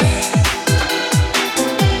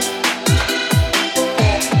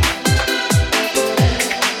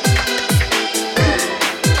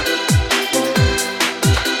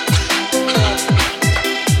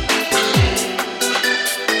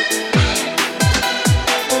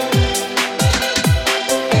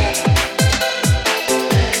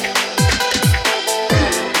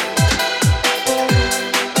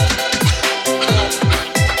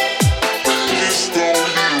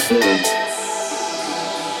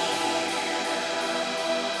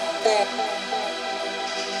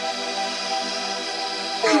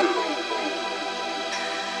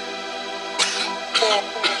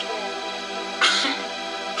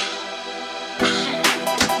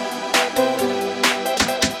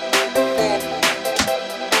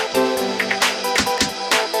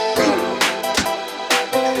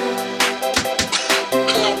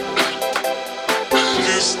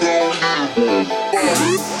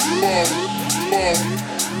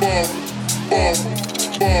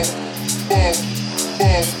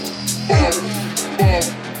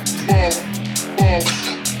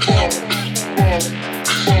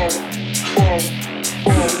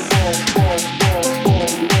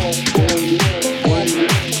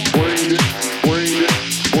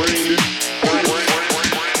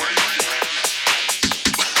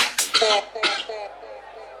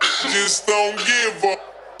don't give up.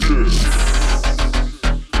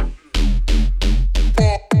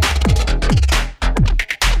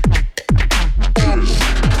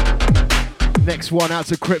 Next one out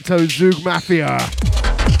to Crypto Zoog Mafia.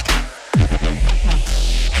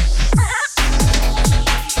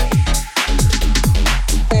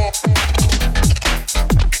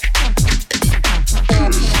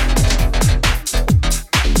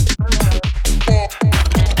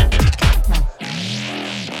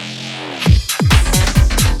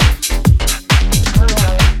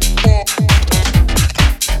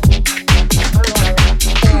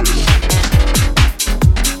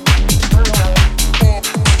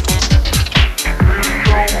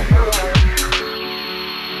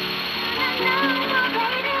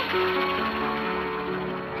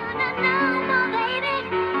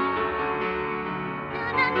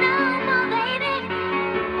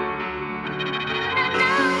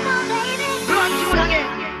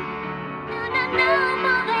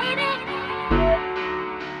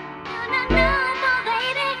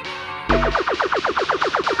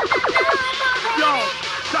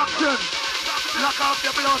 off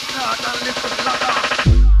your blood clot and listen, lock off.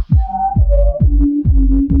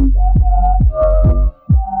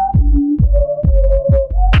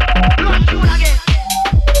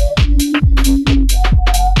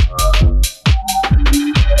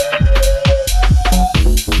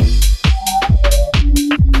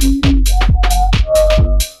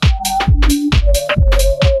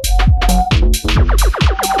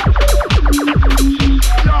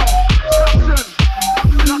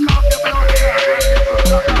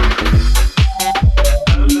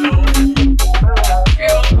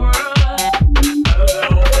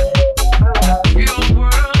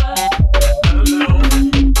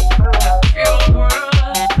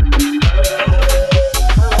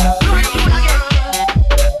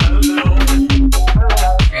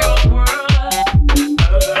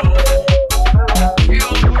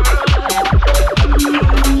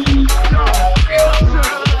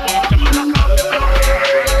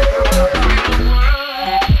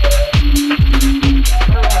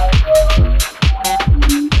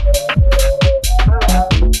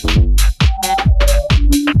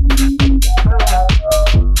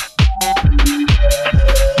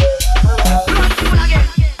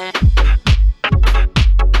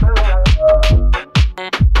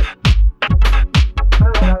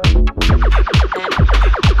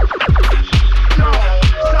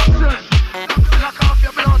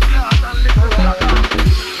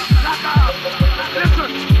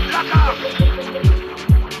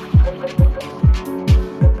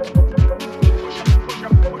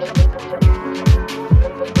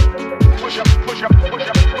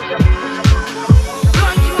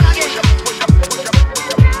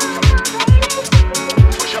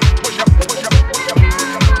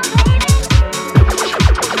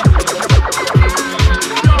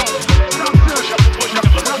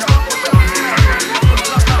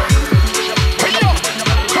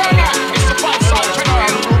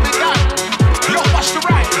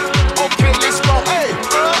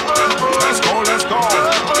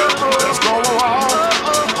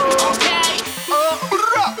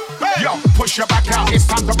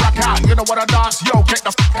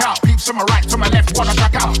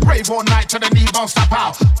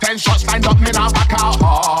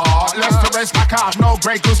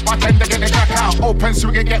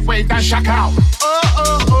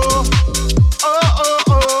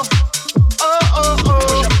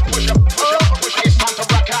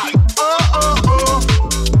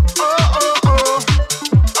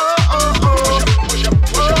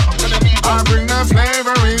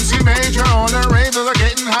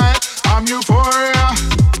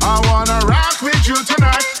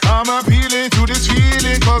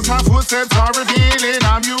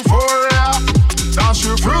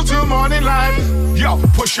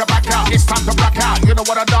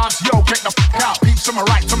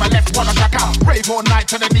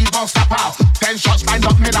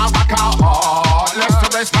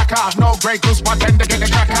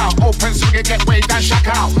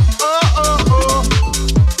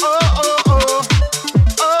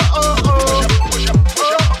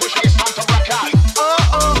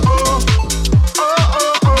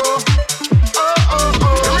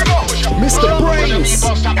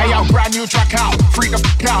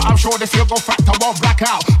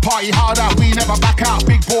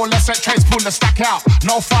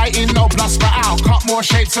 No fighting, no blood spat out. Cut more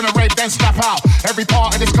shapes in a rave, then snap out. Every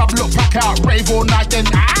part of this club look back out. Rave all night, then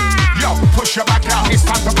yo, push your back out. It's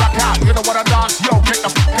time to black out. You know what I dance? Yo, get the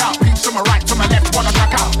fuck out. Peeps to my right, to my left, wanna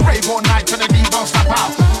back out. Rave all night till the knee don't snap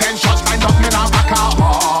out. 10 shots lined up, then I'll back out.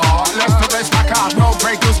 Left to rest, back out. No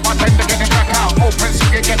breakers, but then they get the crack out. Open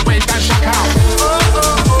so you get waved and shack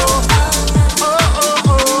out.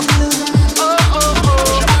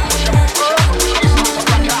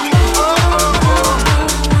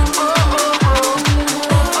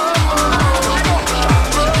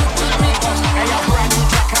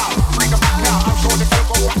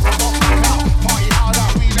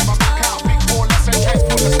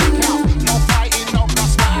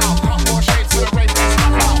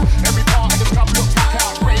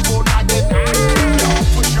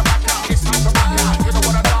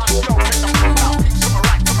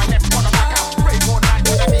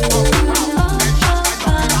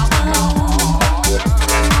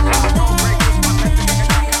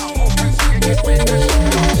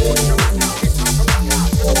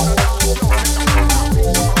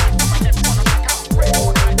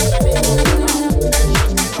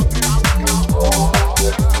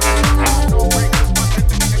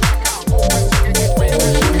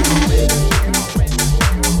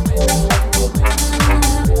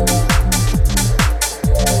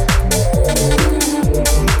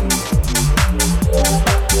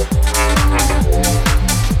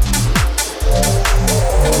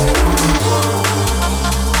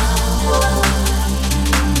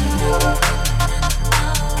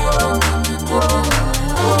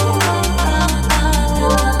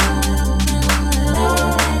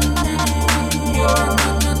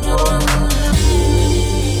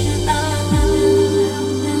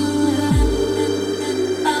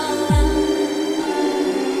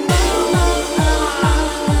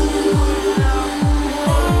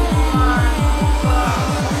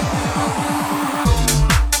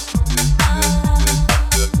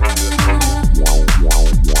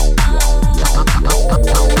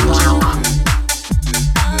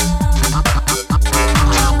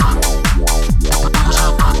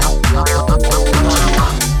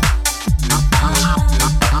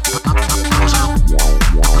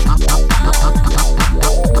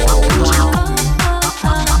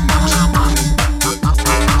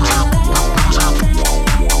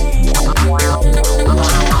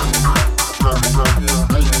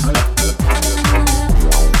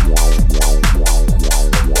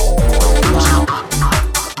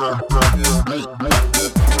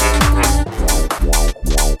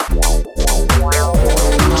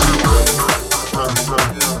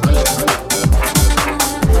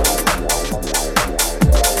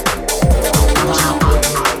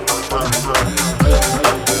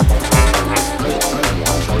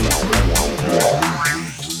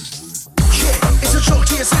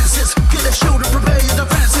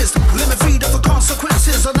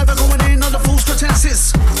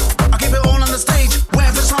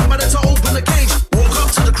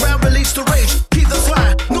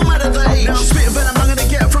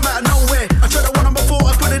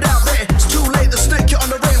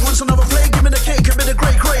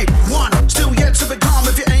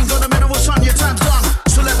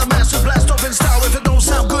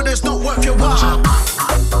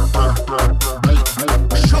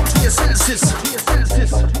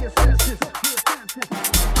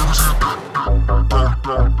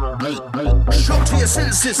 Shock to your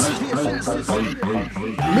senses.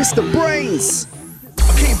 Mr. BrainZ.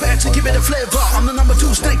 I came back to give it a flavor. I'm the number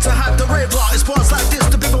 2 snake to hype the raver. It's bars like this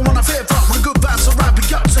the people wanna favor. When good vibes arrive, we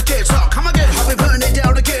got to get up. Come again. I've been burning it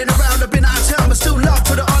down again around. I've been out of town, but still love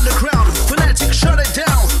for the underground. Fanatic, shut it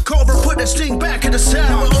down. Cobra, put that sting back in the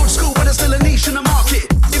sound. We're old school, but there's still a niche in the market.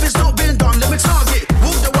 If it's not been done, let me target.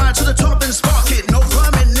 Walk the wire to the top and spark it. No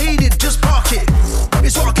permit needed, just park it.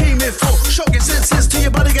 It's what I came here for. Shock your senses till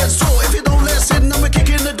your body gets sore. If you don't listen, then we're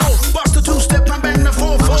kicking the door. Bust the 2-step and bang the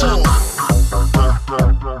 4-4.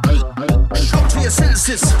 Shock to your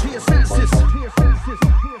senses.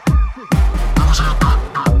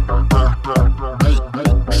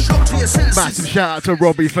 Shock to your senses. Massive shout out to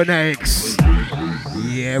Robbie for next.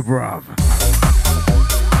 Yeah, bruv.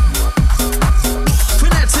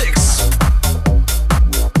 Phonetics.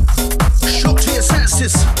 Shock to your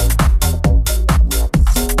senses.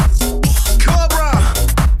 Cobra.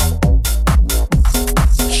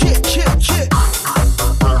 Shit.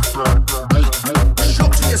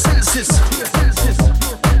 Shock to your senses.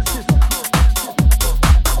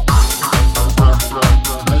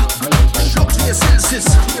 Shock to your senses.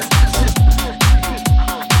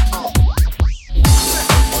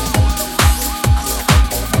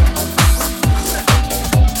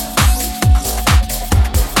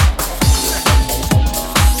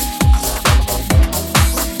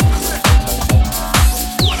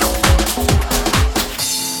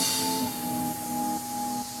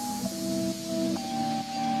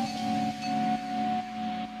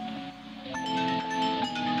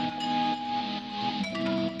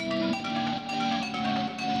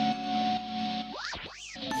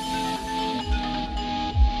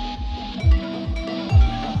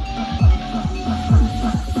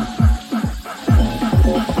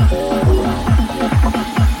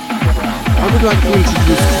 I would like to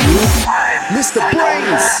introduce to you Mr.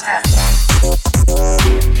 BrainZ.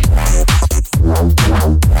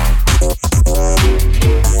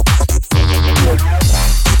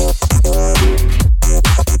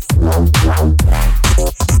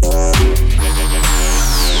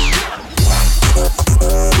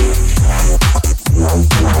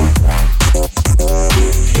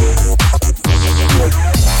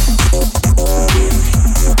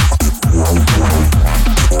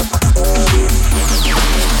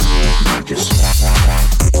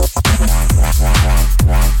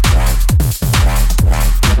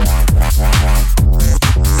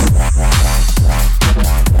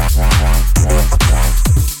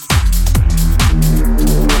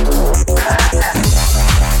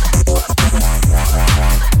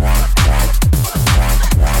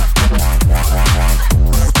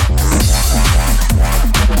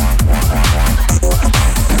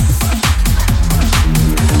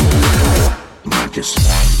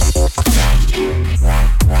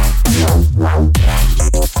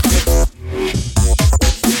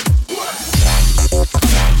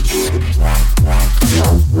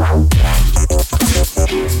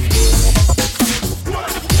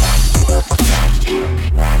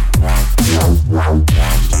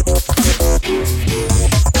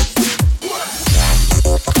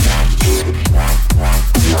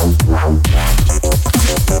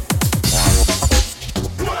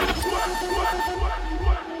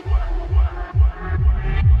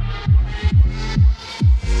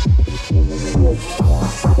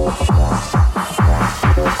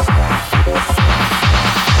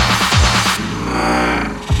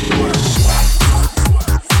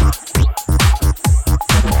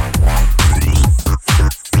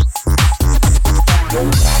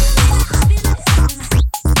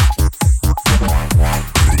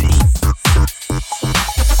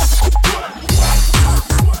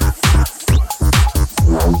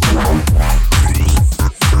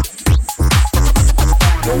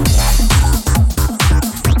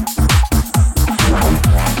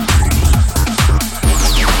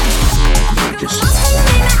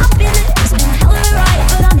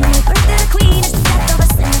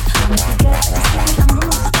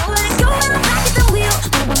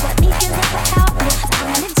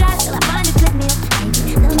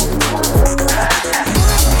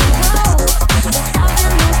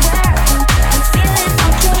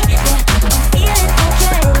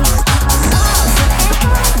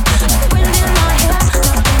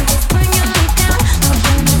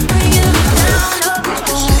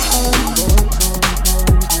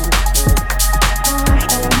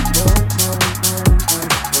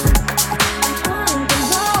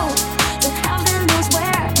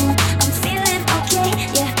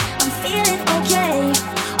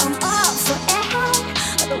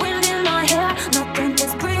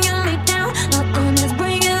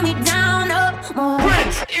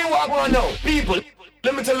 want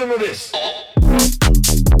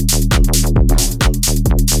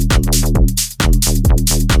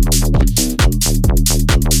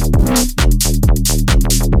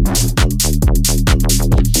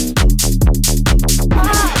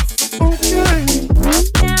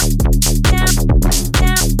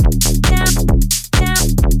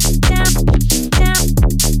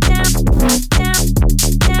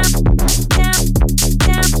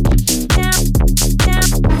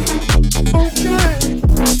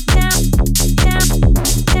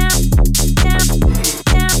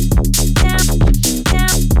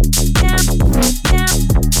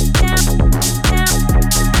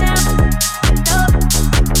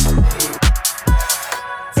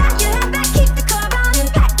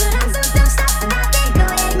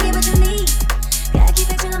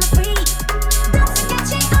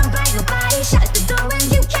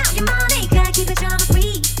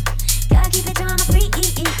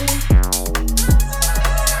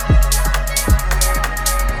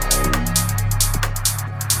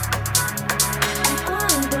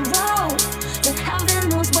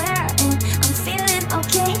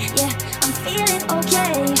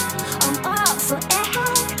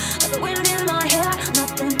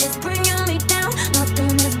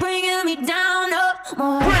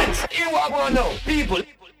to know, people,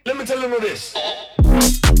 let me tell you this.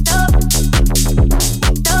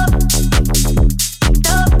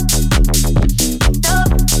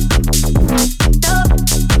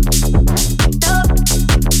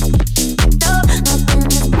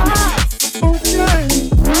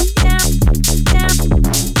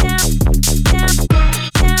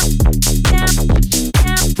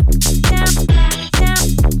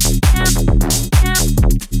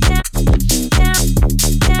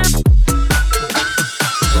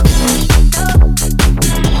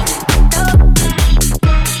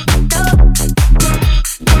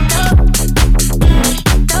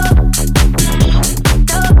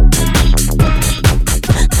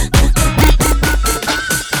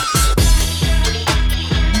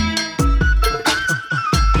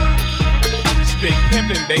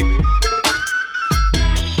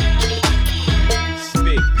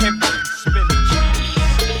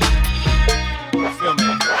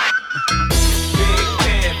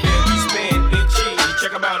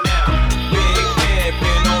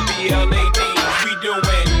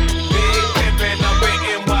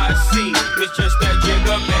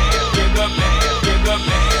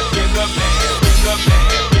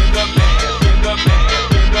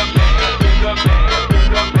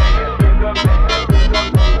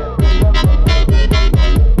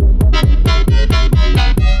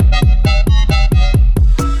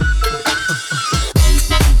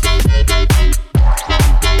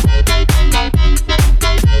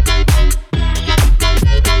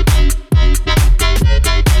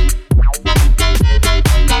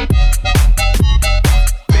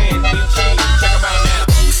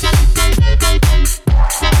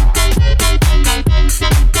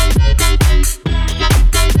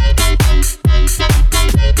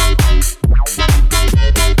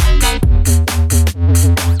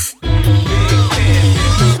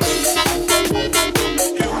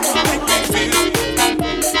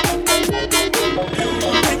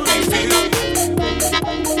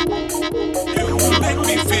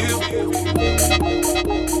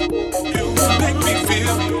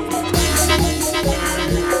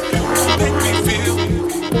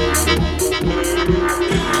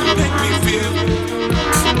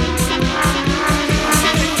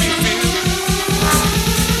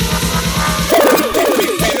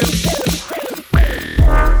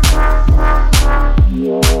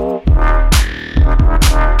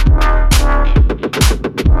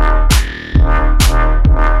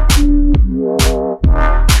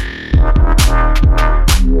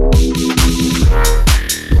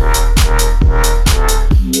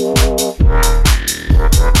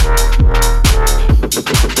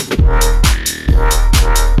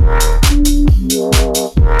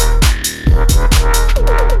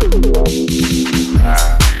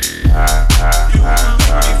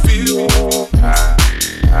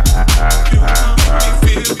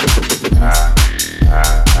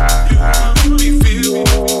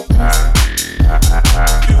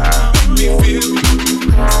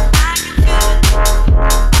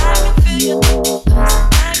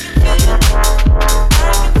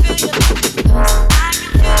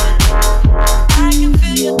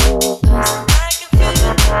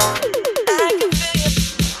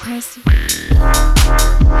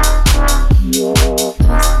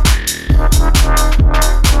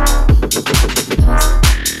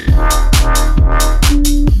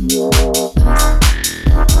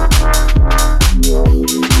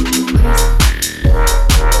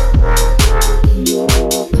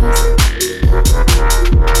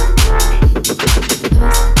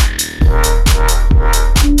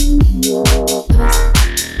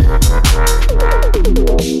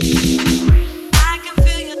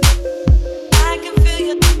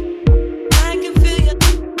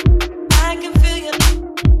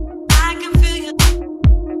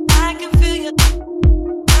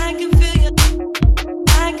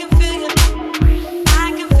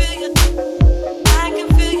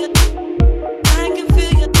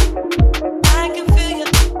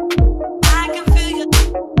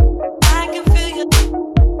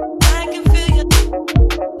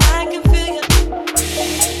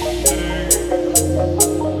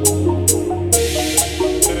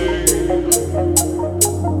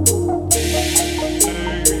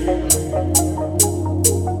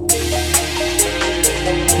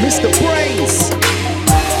 Mr. BrainZ.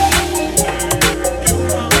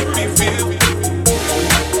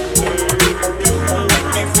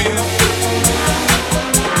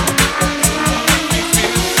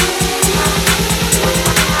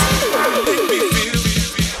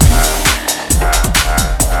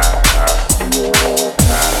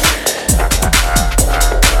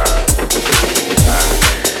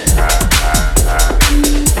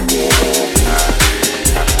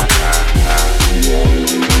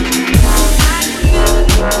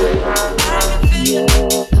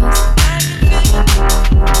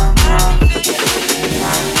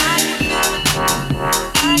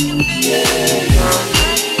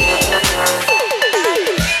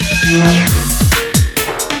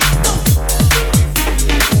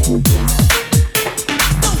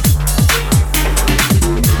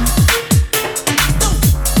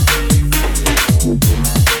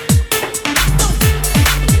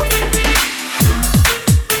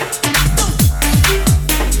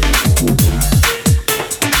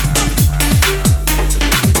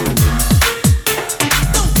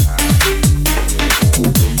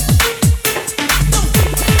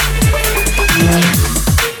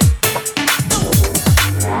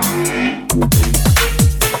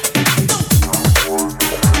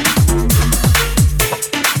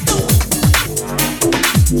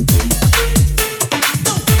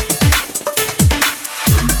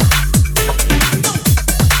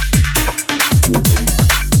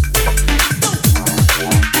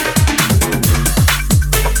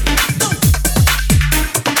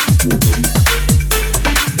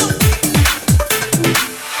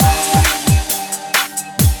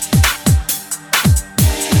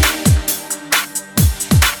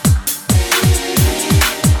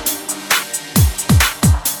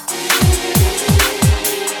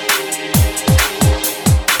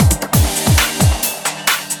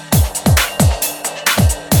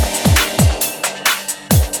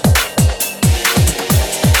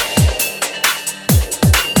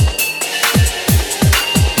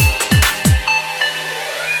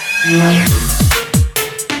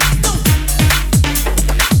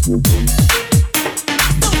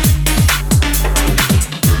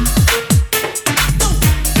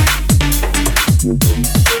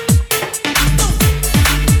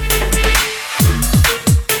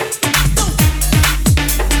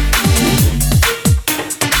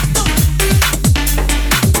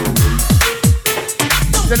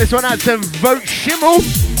 Send this one out to Vote Schimmel.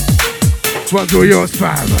 This one's all yours,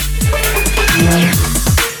 fam.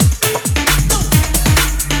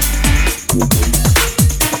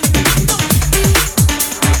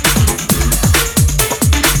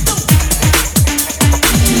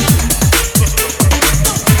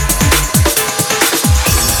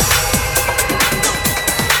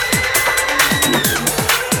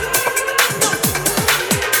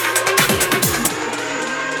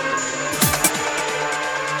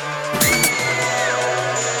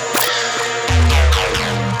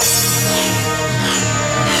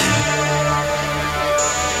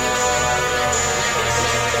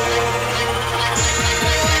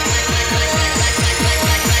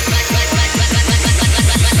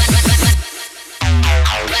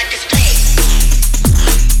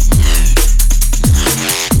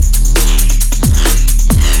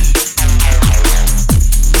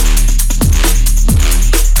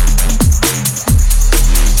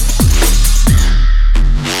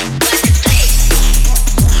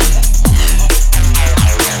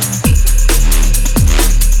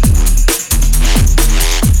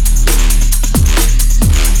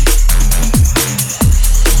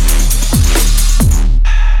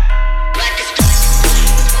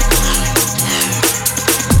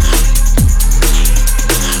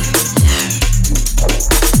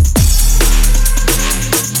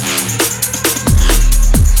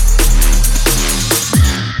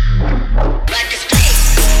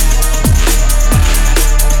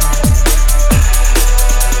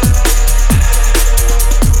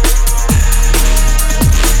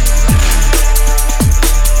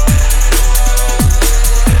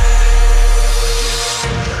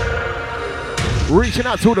 Reaching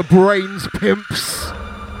out to all the brains pimps.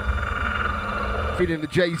 Feeling the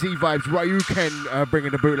Jay-Z vibes. Ryuken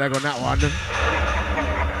bringing the bootleg on that one.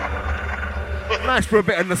 Nice for a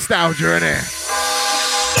bit of nostalgia, innit?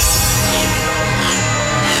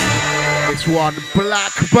 This one,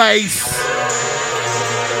 Black Bass.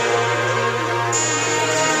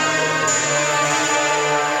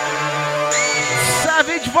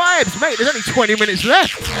 Savage vibes, mate. There's only 20 minutes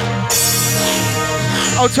left.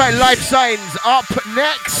 I'll try Life Signs up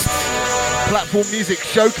next. Platform Music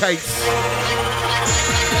Showcase.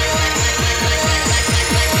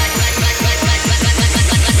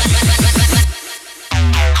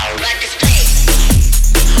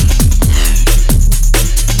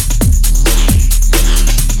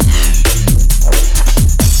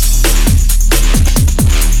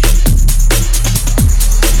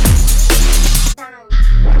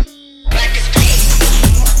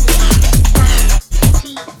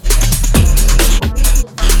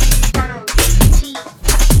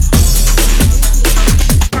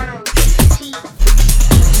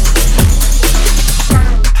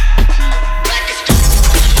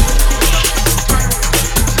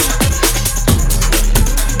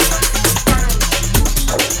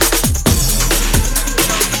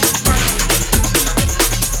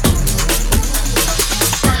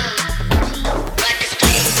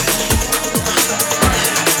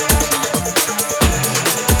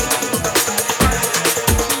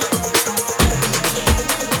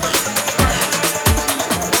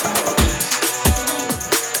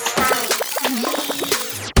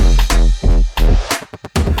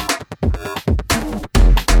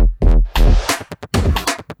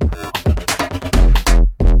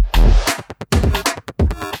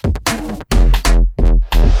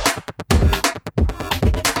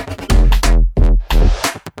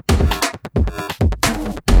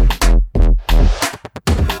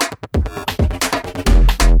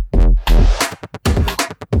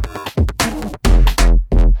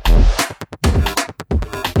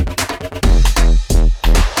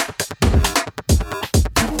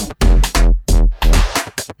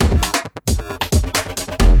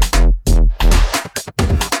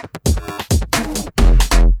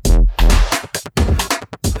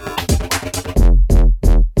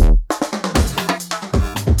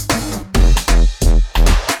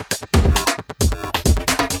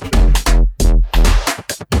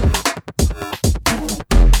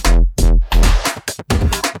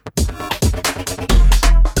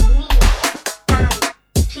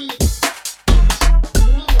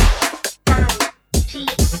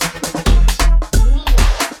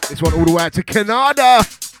 One all the way out to Canada.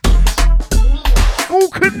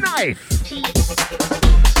 Falcon Knife.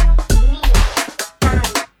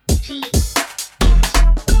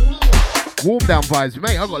 Warm down vibes,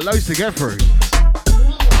 mate. I've got loads to get through.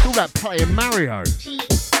 It's all that playing Mario.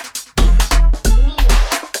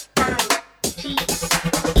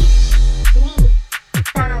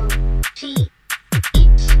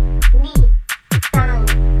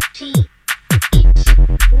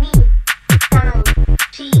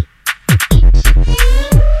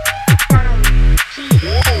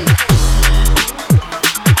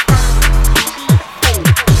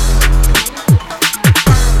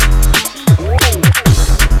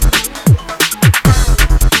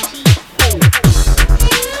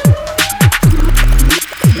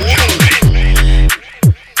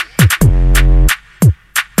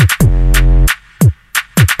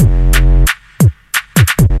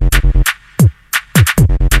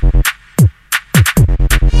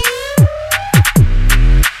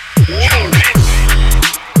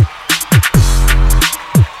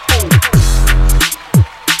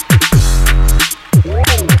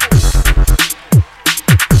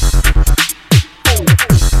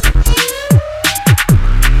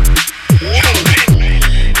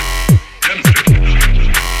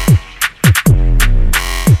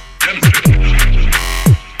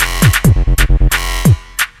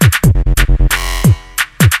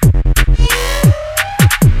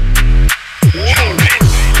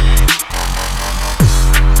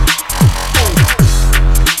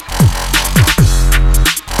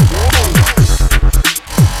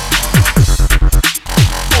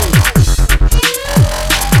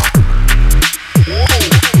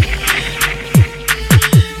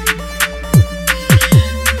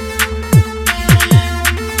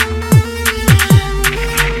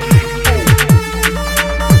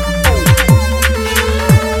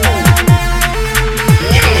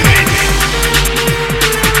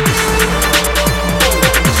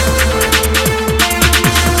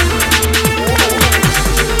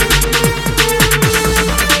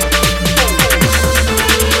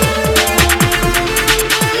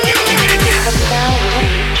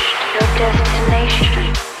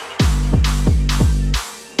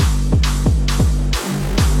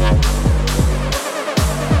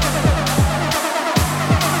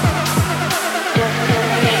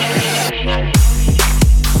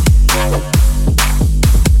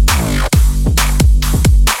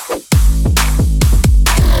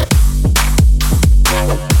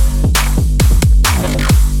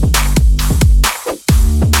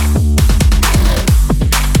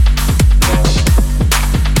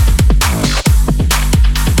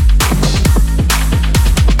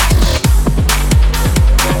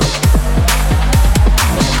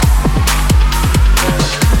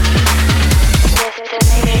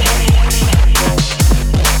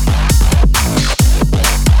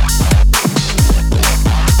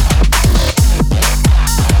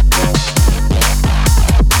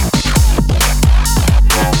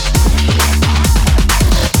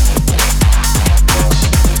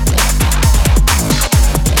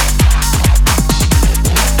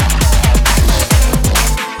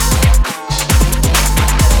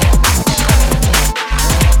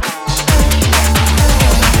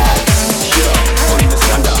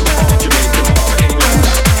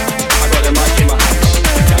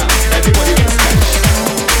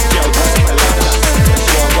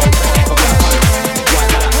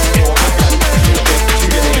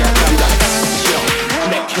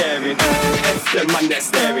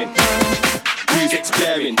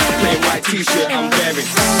 t-shirt I'm wearing.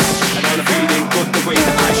 And I'm feeling good the way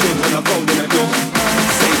that I should when I'm rolling a loop.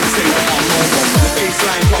 Say that I'm normal. The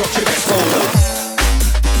baseline drops your best holder.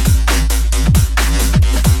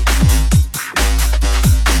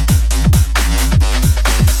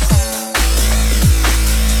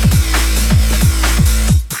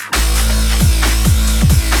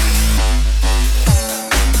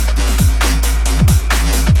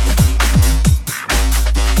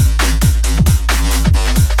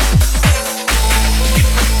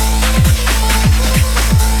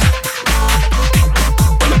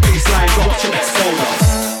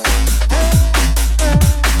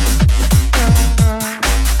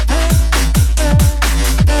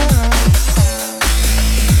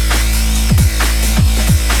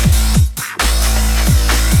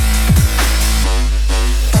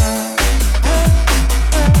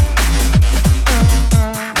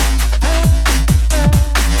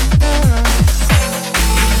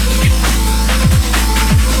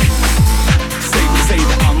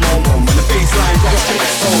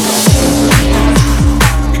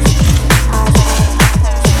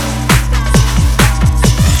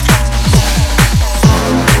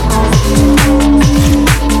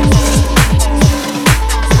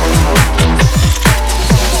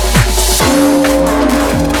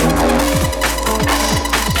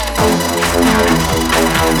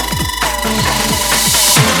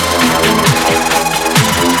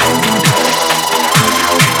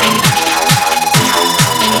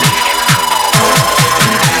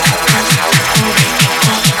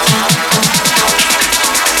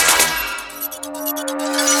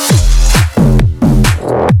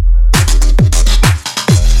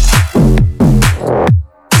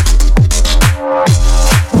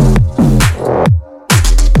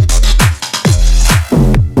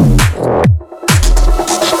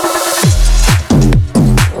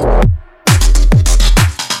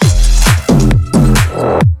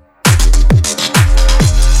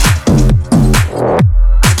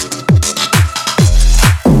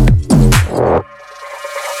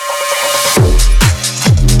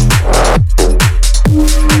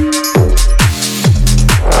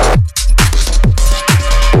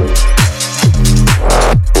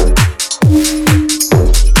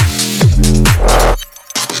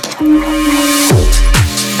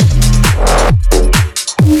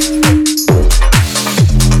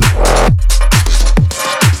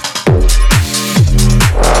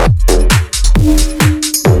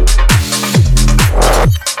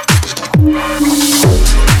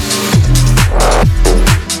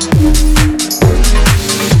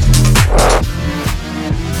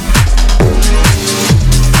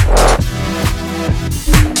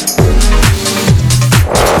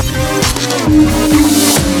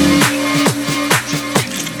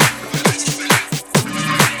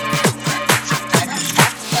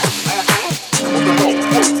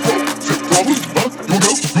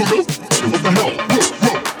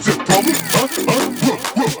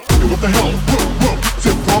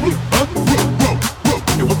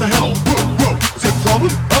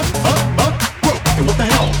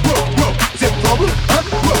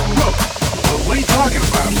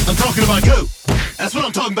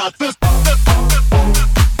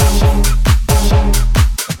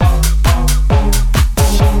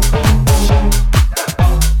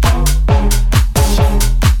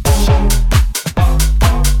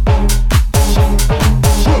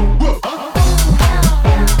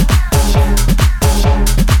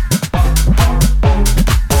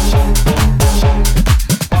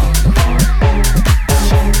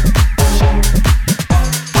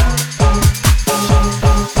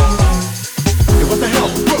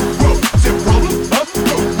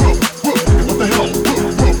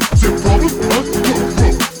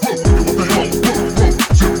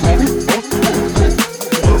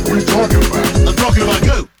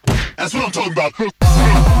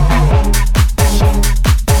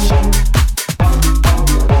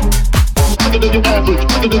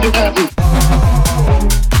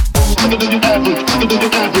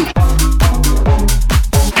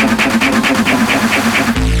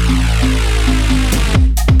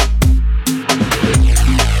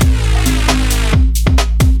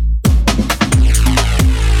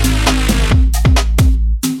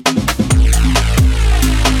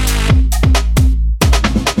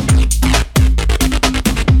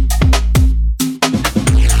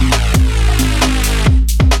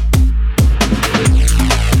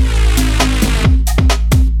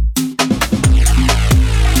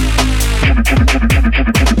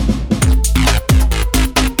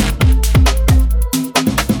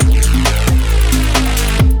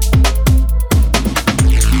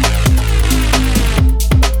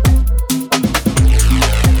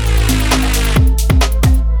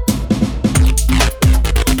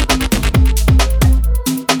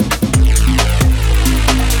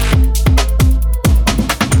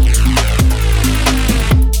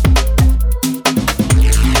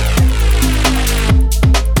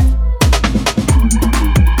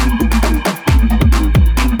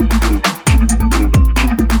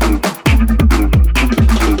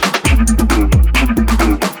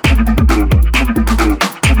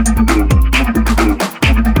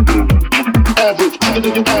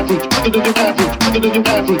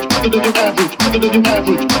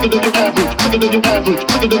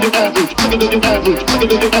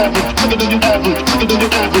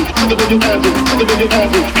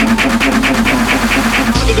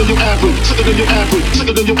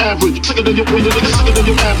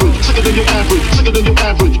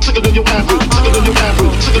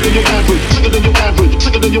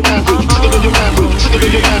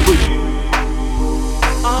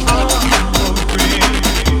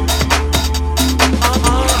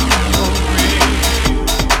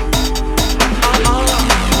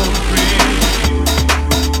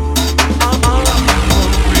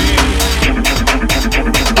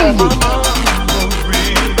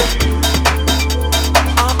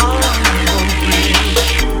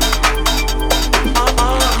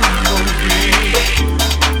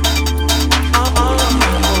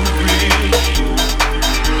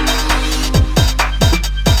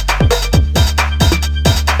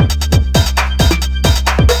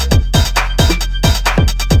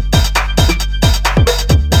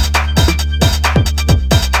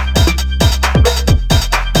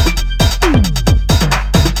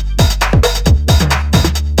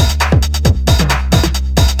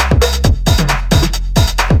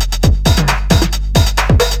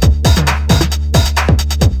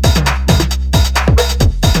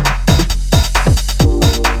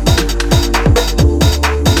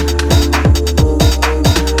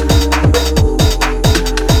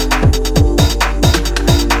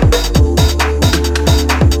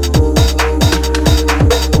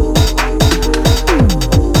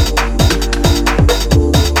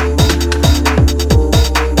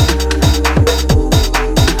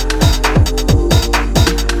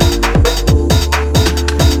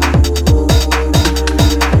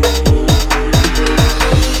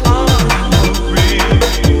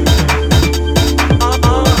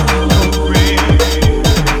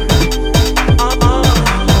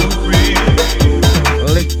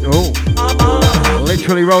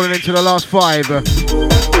 Rolling into the last 5.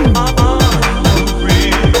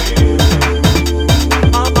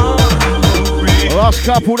 Last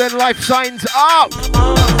couple, then life signs up.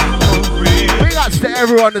 Big ups to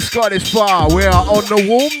everyone that's got this far. We are on the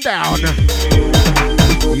warm down.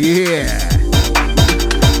 Yeah.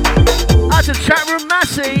 Out to Chatroom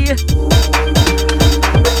Massey.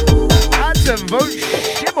 Out to Vote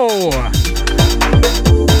Shimmel.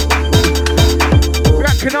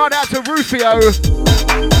 Canard out to Rufio.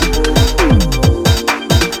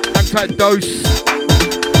 Anti-Dose.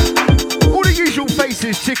 All the usual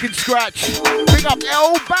faces, Chicken Scratch. Big up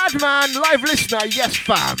L Badman, live listener, yes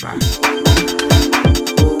fam.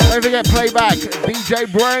 Don't forget playback,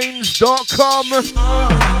 djbrainz.com.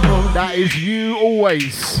 That is you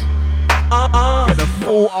always. Get the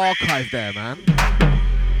full archive there, man.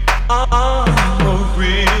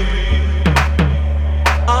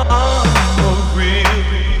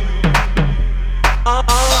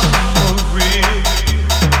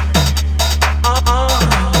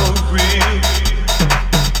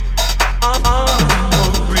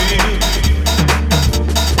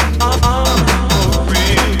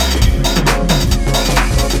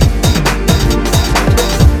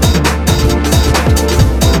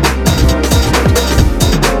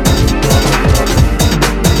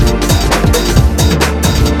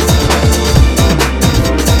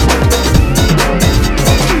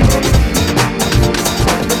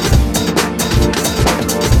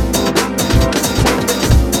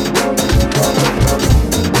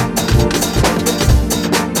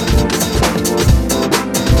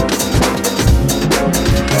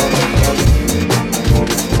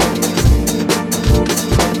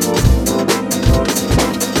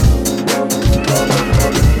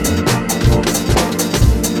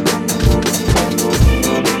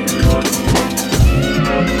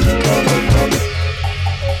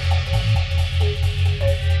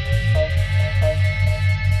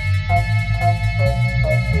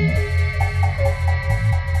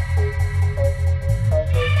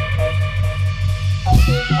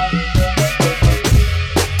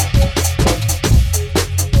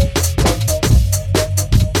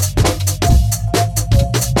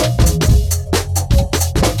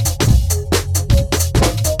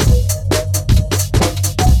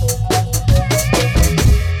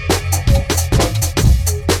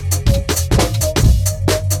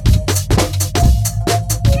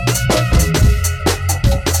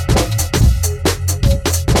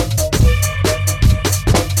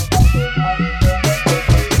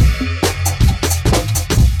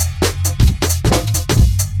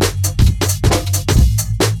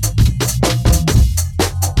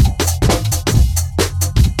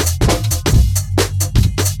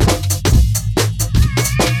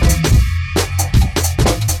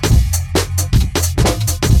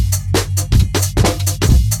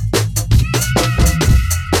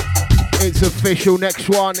 official. Next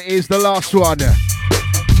one is the last one.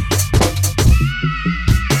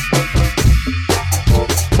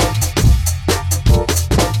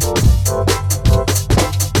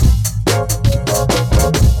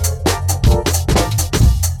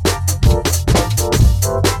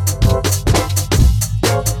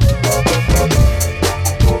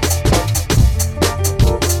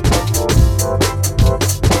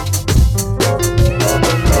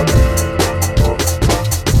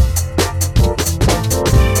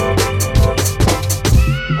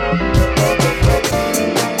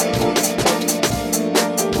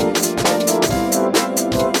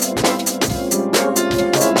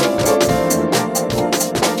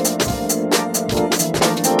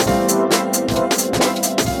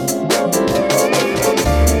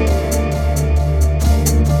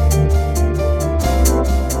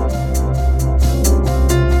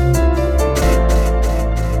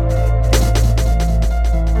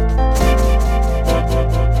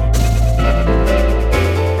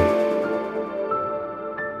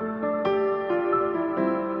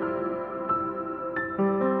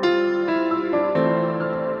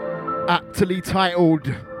 Titled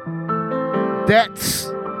That's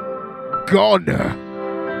Gone.